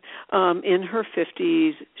woman in her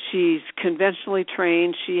 50s. She's conventionally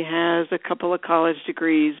trained. She has a couple of college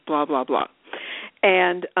degrees, blah, blah, blah.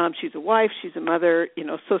 And she's a wife, she's a mother,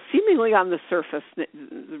 so seemingly on the surface, the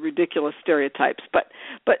ridiculous stereotypes, but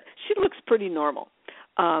she looks pretty normal.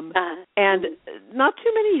 And not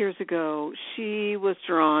too many years ago, she was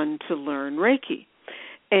drawn to learn Reiki.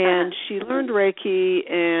 And she learned Reiki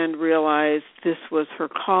and realized this was her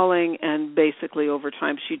calling, and basically over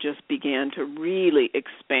time she just began to really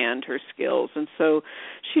expand her skills. And so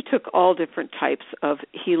she took all different types of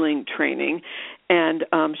healing training, and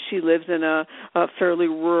she lives in a fairly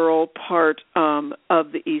rural part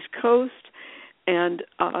of the East Coast. And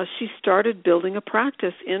she started building a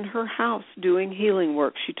practice in her house doing healing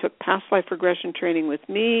work. She took past life regression training with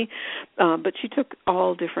me, but she took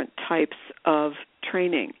all different types of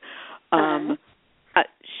training. Her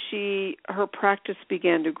practice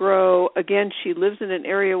began to grow. Again, she lives in an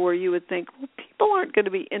area where you would think, well, people aren't going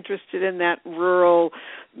to be interested in that rural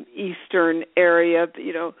eastern area.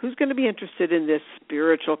 Who's going to be interested in this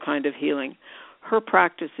spiritual kind of healing? Her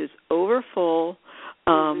practice is overfull.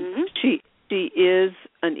 She is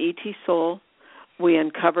an ET soul. We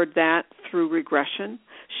uncovered that through regression.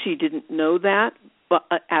 She didn't know that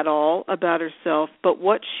at all about herself, but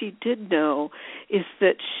what she did know is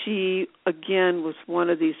that she, again, was one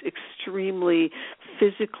of these extremely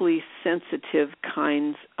physically sensitive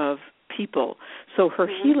kinds of people. So her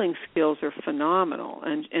healing skills are phenomenal,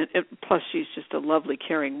 and plus she's just a lovely,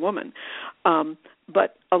 caring woman.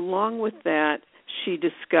 But along with that, she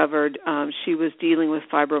discovered she was dealing with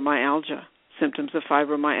fibromyalgia. Symptoms of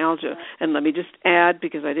fibromyalgia. And let me just add,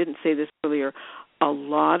 because I didn't say this earlier, a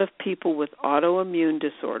lot of people with autoimmune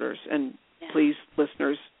disorders, and please,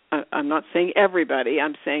 listeners, I'm not saying everybody,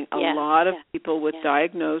 I'm saying a lot of people with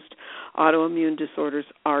diagnosed autoimmune disorders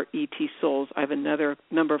are ET souls. I have another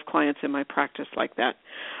number of clients in my practice like that.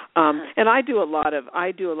 And I do a lot of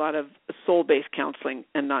soul-based counseling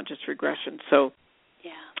and not just regression. So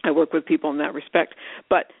I work with people in that respect.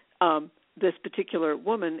 But this particular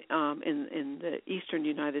woman in the eastern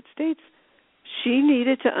United States, she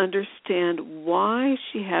needed to understand why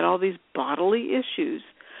she had all these bodily issues.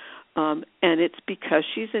 And it's because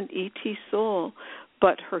she's an ET soul,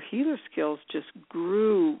 but her healer skills just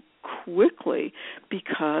grew quickly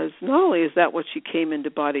because not only is that what she came into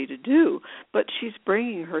body to do, but she's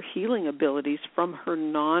bringing her healing abilities from her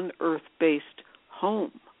non-earth-based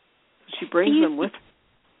home. She brings them with her.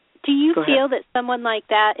 Do you feel that someone like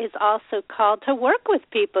that is also called to work with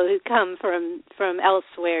people who come from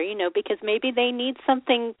elsewhere, because maybe they need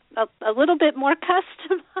something a little bit more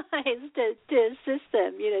customized to assist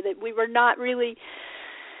them, that we were not really,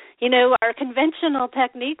 our conventional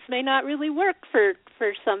techniques may not really work for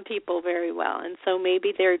some people very well. And so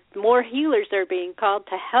maybe there are more healers that are being called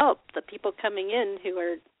to help the people coming in who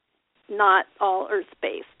are not all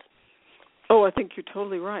earth-based. Oh, I think you're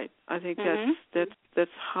totally right. I think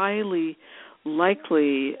that's highly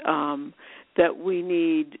likely that we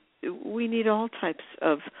need all types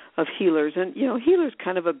of healers. And, healer's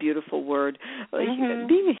kind of a beautiful word.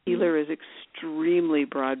 Being a healer is extremely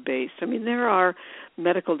broad-based. I mean, there are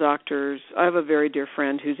medical doctors. I have a very dear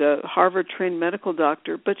friend who's a Harvard-trained medical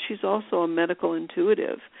doctor, but she's also a medical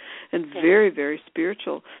intuitive and very, very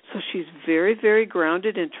spiritual. So she's very, very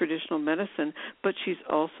grounded in traditional medicine, but she's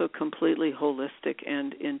also completely holistic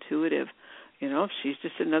and intuitive. She's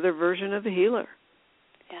just another version of a healer.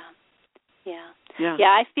 Yeah,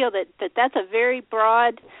 I feel that's a very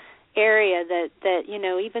broad area that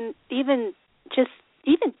even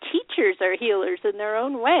teachers are healers in their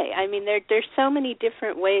own way. I mean, there's so many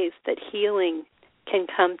different ways that healing can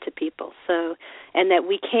come to people. So, and that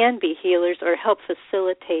we can be healers or help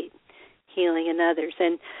facilitate healing in others.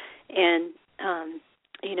 And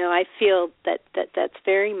I feel that's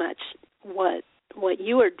very much what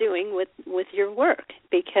you are doing with your work,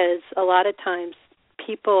 because a lot of times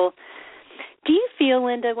people. Do you feel,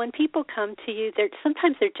 Linda, when people come to you,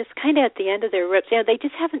 sometimes they're just kind of at the end of their ropes? They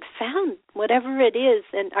just haven't found whatever it is,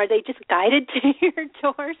 and are they just guided to your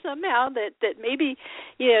door somehow that maybe,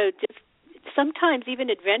 just sometimes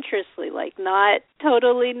even adventurously, like not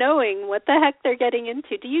totally knowing what the heck they're getting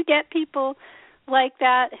into? Do you get people like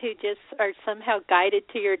that who just are somehow guided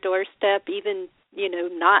to your doorstep, even,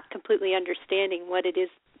 not completely understanding what it is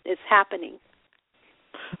is happening.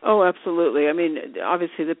 Oh, absolutely. I mean,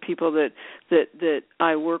 obviously the people that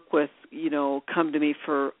I work with, come to me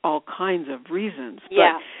for all kinds of reasons.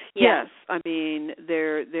 Yeah. But yes, I mean,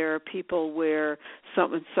 there are people where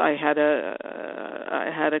I had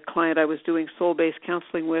a client I was doing soul-based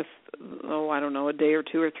counseling with, a day or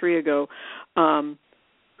two or three ago,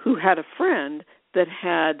 who had a friend that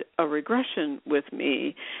had a regression with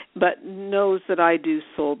me, but knows that I do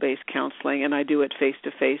soul-based counseling, and I do it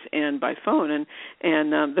face-to-face and by phone.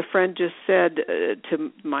 And the friend just said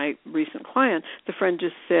to my recent client,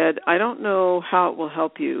 I don't know how it will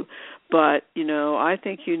help you, but, I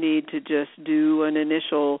think you need to just do an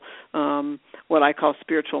initial, what I call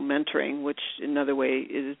spiritual mentoring, which another way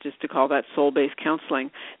is just to call that soul-based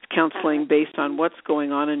counseling. It's counseling based on what's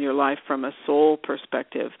going on in your life from a soul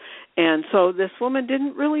perspective. And so this woman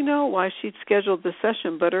didn't really know why she'd scheduled the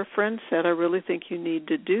session, but her friend said, I really think you need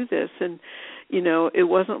to do this. And, it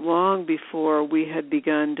wasn't long before we had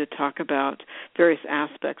begun to talk about various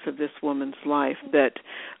aspects of this woman's life that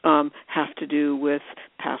have to do with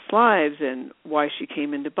past lives and why she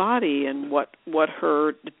came into body and what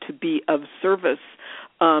her to be of service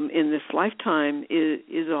in this lifetime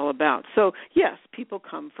is all about. So, yes, people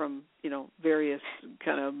come from, various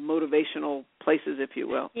kind of motivational places, if you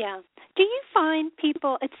will. Yeah. Do you find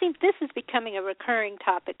people, it seems this is becoming a recurring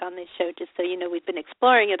topic on this show, just so you know, we've been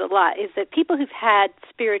exploring it a lot, is that people who've had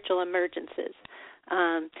spiritual emergences,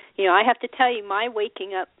 I have to tell you, my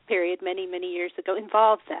waking up period many, many years ago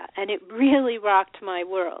involved that, and it really rocked my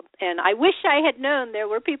world. And I wish I had known there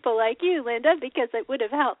were people like you, Linda, because it would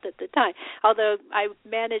have helped at the time, although I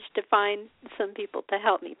managed to find some people to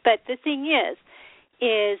help me. But the thing is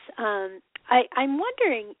I'm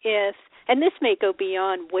wondering if, and this may go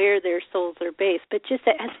beyond where their souls are based, but just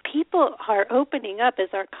that as people are opening up, as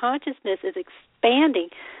our consciousness is expanding,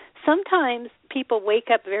 sometimes people wake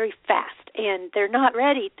up very fast and they're not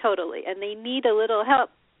ready totally, and they need a little help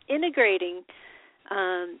integrating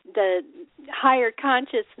the higher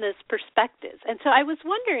consciousness perspectives. And so I was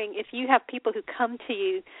wondering if you have people who come to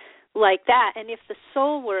you like that, and if the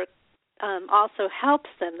soul work also helps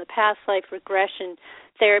them, the past life regression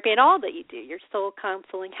therapy and all that you do, your soul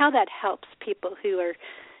counseling, how that helps people who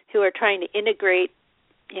are trying to integrate,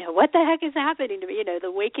 what the heck is happening to me,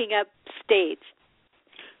 the waking up stage.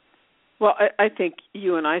 Well, I think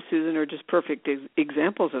you and I, Susan, are just perfect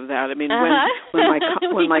examples of that. I mean,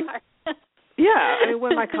 when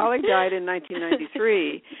my colleague died in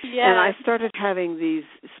 1993, and I started having these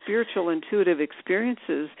spiritual intuitive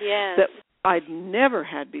experiences that I'd never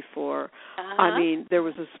had before. I mean, there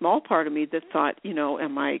was a small part of me that thought,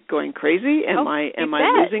 am I going crazy? Am I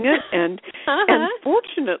losing it? And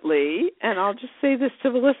fortunately, and I'll just say this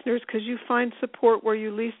to the listeners because you find support where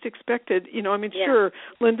you least expected. Sure,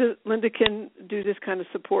 Linda can do this kind of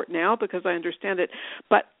support now because I understand it,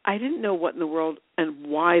 but I didn't know what in the world and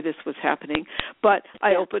why this was happening. But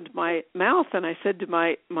I opened my mouth and I said to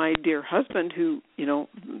my dear husband, who,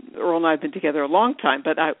 Earl and I have been together a long time,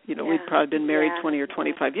 but we'd probably been married 20 or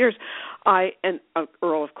 25 years.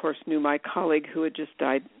 Earl, of course, knew my colleague who had just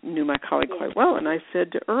died, quite well. And I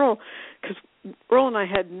said to Earl, because Earl and I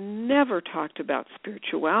had never talked about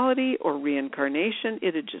spirituality or reincarnation.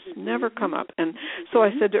 It had just never come up. And so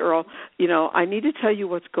I said to Earl, I need to tell you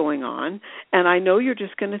what's going on, and I know you're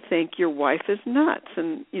just going to think your wife is nuts.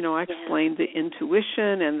 And, I explained the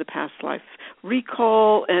intuition and the past life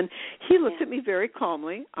recall, and he looked at me very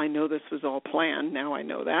calmly. I know this was all planned. Now I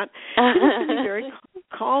know that. He looked at me very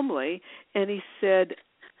calmly, and he said,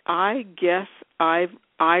 I guess I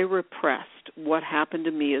repressed what happened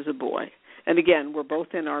to me as a boy. And again, we're both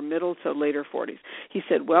in our middle to later 40s. He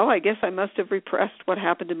said, well, I guess I must have repressed what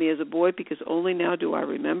happened to me as a boy because only now do I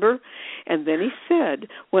remember. And then he said,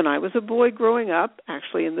 when I was a boy growing up,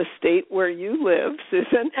 actually in the state where you live,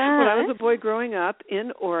 Susan, when I was a boy growing up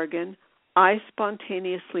in Oregon, I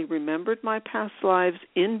spontaneously remembered my past lives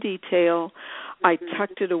in detail. I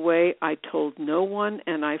tucked it away. I told no one,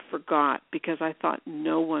 and I forgot because I thought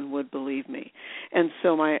no one would believe me. And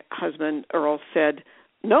so my husband, Earl, said,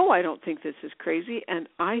 no, I don't think this is crazy, and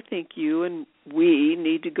I think you and we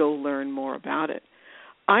need to go learn more about it.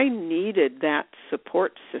 I needed that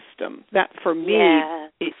support system. That, for me,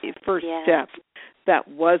 first step, that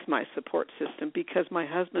was my support system because my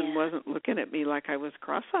husband wasn't looking at me like I was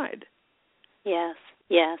cross-eyed.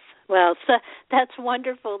 Yes. Well, so that's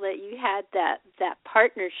wonderful that you had that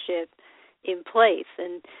partnership in place,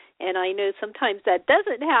 and I know sometimes that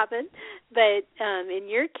doesn't happen, but in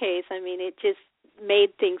your case, I mean, it just made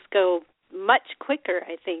things go much quicker,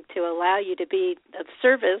 I think, to allow you to be of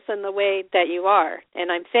service in the way that you are.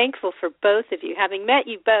 And I'm thankful for both of you. Having met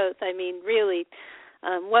you both, I mean, really,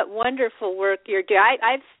 what wonderful work you're doing.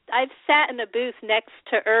 I've sat in a booth next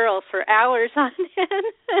to Earl for hours on end,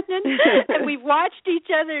 and we've watched each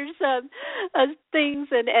other's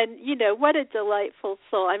things, and what a delightful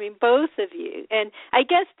soul. I mean, both of you. And I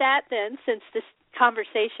guess that then, since this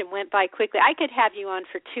conversation went by quickly, I could have you on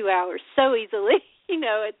for 2 hours so easily.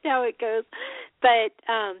 It's how it goes. But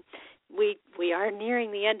we are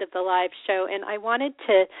nearing the end of the live show, and I wanted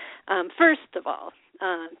to, first of all,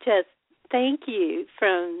 just thank you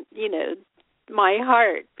from, my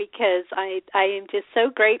heart, because I am just so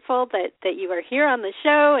grateful that you are here on the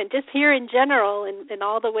show and just here in general in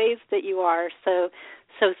all the ways that you are. So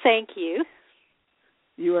thank you.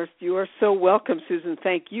 You are so welcome, Susan.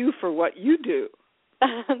 Thank you for what you do.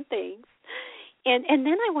 Thanks. And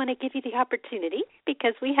then I want to give you the opportunity,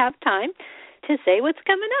 because we have time, to say what's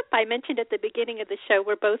coming up. I mentioned at the beginning of the show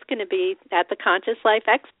we're both going to be at the Conscious Life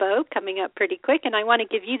Expo coming up pretty quick, and I want to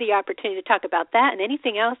give you the opportunity to talk about that and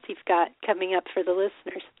anything else you've got coming up for the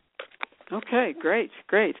listeners. Okay, great.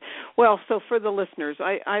 Well, so for the listeners,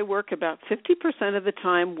 I work about 50% of the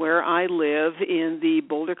time where I live in the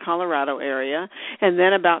Boulder, Colorado area, and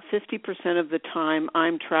then about 50% of the time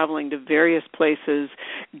I'm traveling to various places,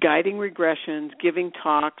 guiding regressions, giving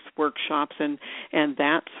talks, workshops, and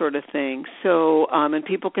that sort of thing. So, and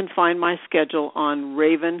people can find my schedule on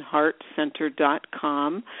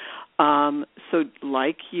ravenheartcenter.com. So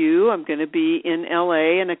like you, I'm going to be in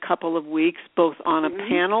L.A. in a couple of weeks, both on a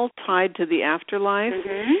panel tied to the afterlife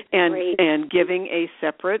and giving a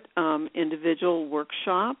separate individual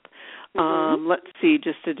workshop. Let's see,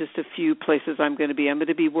 just a few places I'm going to be. I'm going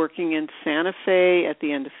to be working in Santa Fe at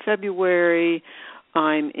the end of February.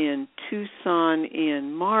 I'm in Tucson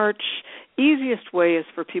in March. Easiest way is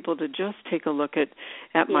for people to just take a look at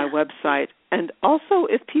my website. And also,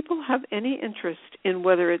 if people have any interest in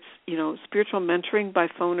whether it's, spiritual mentoring by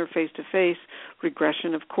phone or face-to-face,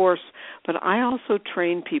 regression, of course, but I also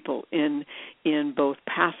train people in both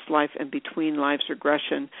past life and between lives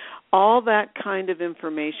regression. All that kind of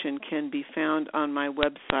information can be found on my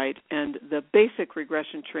website, and the basic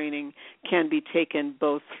regression training can be taken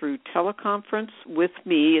both through teleconference with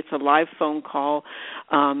me. It's a live phone call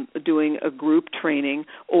doing a group training,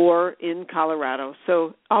 or in Colorado.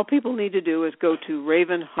 So all people need to do is go to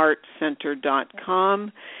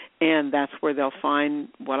ravenheartcenter.com, and that's where they'll find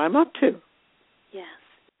what I'm up to. Yes.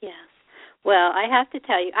 Well, I have to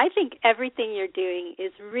tell you, I think everything you're doing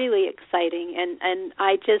is really exciting, and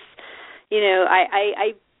I just,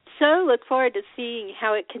 I so look forward to seeing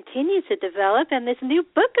how it continues to develop, and this new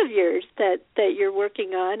book of yours that you're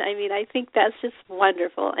working on. I mean, I think that's just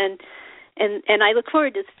wonderful, and I look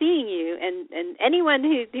forward to seeing you, and anyone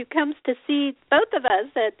who comes to see both of us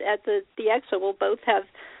at the expo will both have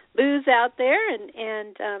booths out there,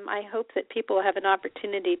 and I hope that people will have an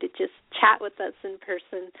opportunity to just chat with us in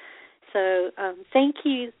person. So thank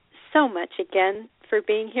you so much again for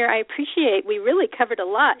being here. I appreciate we really covered a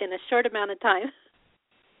lot in a short amount of time.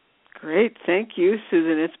 Great. Thank you,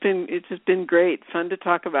 Susan. It's just been great. Fun to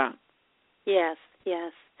talk about. Yes.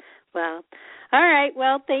 Well, all right.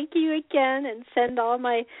 Well, thank you again, and send all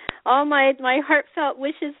my heartfelt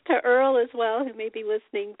wishes to Earl as well, who may be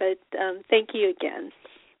listening. But thank you again.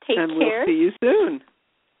 Take care. And we'll see you soon.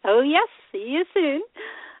 Oh, yes. See you soon.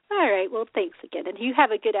 All right. Well, thanks again, and you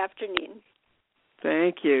have a good afternoon.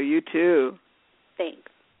 Thank you. You too.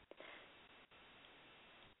 Thanks.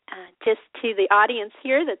 Just to the audience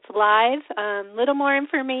here that's live, little more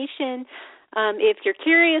information. If you're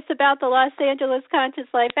curious about the Los Angeles Conscious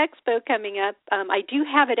Life Expo coming up, I do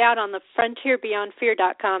have it out on the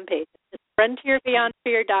FrontierBeyondFear.com page. It's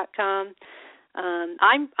FrontierBeyondFear.com.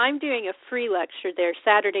 I'm doing a free lecture there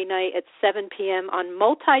Saturday night at 7 p.m. on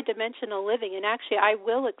multidimensional living, and actually I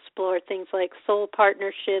will explore things like soul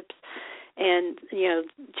partnerships, and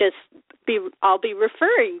I'll be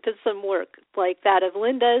referring to some work like that of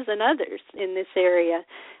Linda's and others in this area.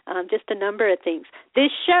 Just a number of things.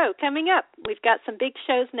 This show coming up, we've got some big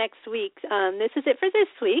shows next week. This is it for this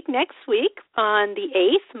week. Next week on the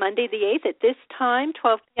 8th, Monday the 8th at this time,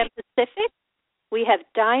 12 p.m. Pacific, we have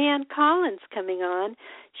Diane Collins coming on.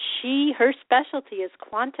 Her specialty is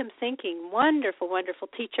quantum thinking. Wonderful, wonderful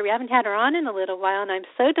teacher. We haven't had her on in a little while, and I'm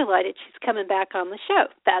so delighted she's coming back on the show.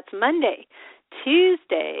 That's Monday.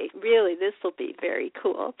 Tuesday, really, this will be very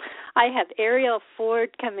cool. I have Ariel Ford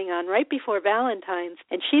coming on right before Valentine's,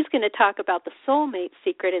 and she's going to talk about the soulmate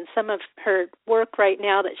secret and some of her work right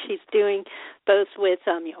now that she's doing, both with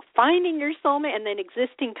finding your soulmate and then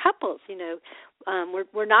existing couples.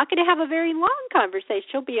 We're not going to have a very long conversation.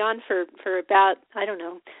 She'll be on for about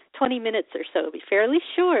 20 minutes or so. It'll be fairly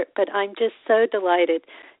short, but I'm just so delighted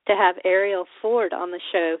to have Ariel Ford on the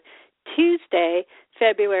show Tuesday,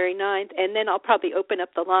 February 9th, and then I'll probably open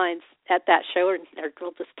up the lines at that show, or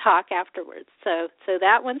we'll just talk afterwards. So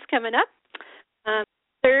that one's coming up.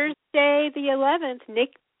 Thursday, the 11th, Nick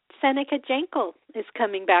Seneca Jankel is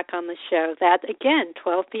coming back on the show. That, again,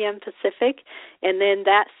 12 p.m. Pacific. And then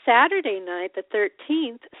that Saturday night, the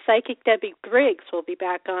 13th, Psychic Debbie Griggs will be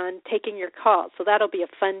back on taking your calls. So that'll be a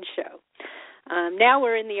fun show. Now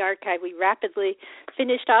we're in the archive. We rapidly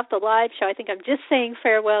finished off the live show. I think I'm just saying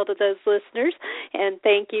farewell to those listeners, and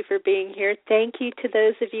thank you for being here. Thank you to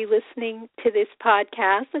those of you listening to this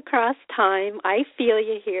podcast across time. I feel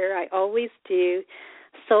you here. I always do.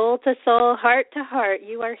 Soul to soul, heart to heart,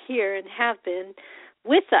 you are here and have been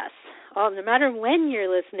with us, no matter when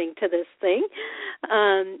you're listening to this thing.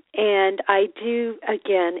 And I do,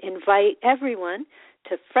 again, invite everyone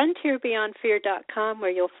to frontierbeyondfear.com, where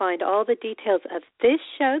you'll find all the details of this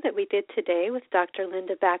show that we did today with Dr.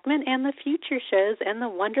 Linda Backman and the future shows and the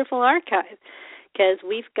wonderful archive, because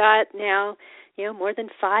we've got now, more than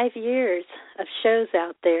 5 years of shows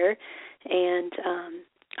out there, and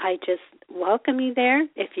I just welcome you there.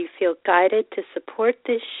 If you feel guided to support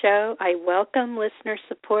this show, I welcome listener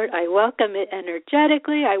support. I welcome it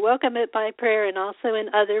energetically. I welcome it by prayer and also in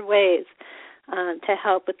other ways to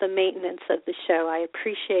help with the maintenance of the show. I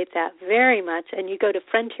appreciate that very much. And you go to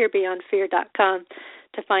frontierbeyondfear.com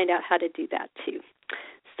to find out how to do that too.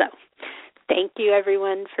 So thank you,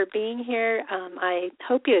 everyone, for being here. I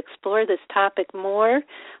hope you explore this topic more.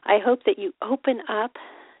 I hope that you open up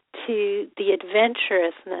to the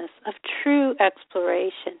adventurousness of true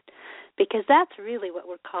exploration, because that's really what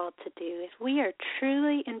we're called to do. If we are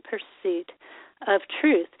truly in pursuit of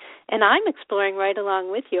truth, and I'm exploring right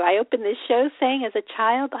along with you. I opened this show saying as a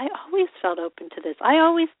child, I always felt open to this. I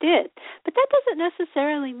always did. But that doesn't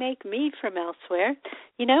necessarily make me from elsewhere.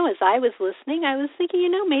 As I was listening, I was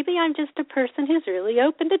thinking, maybe I'm just a person who's really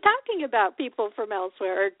open to talking about people from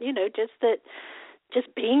elsewhere, or,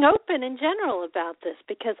 just being open in general about this,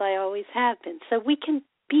 because I always have been. So we can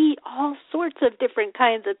be all sorts of different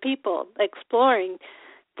kinds of people exploring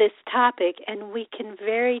this topic, and we can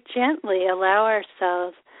very gently allow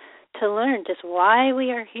ourselves to learn just why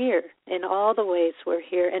we are here in all the ways we're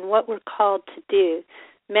here and what we're called to do,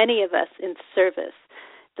 many of us in service,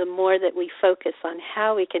 the more that we focus on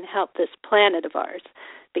how we can help this planet of ours,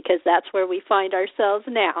 because that's where we find ourselves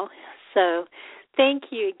now. So thank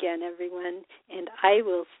you again, everyone, and I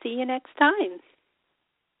will see you next time.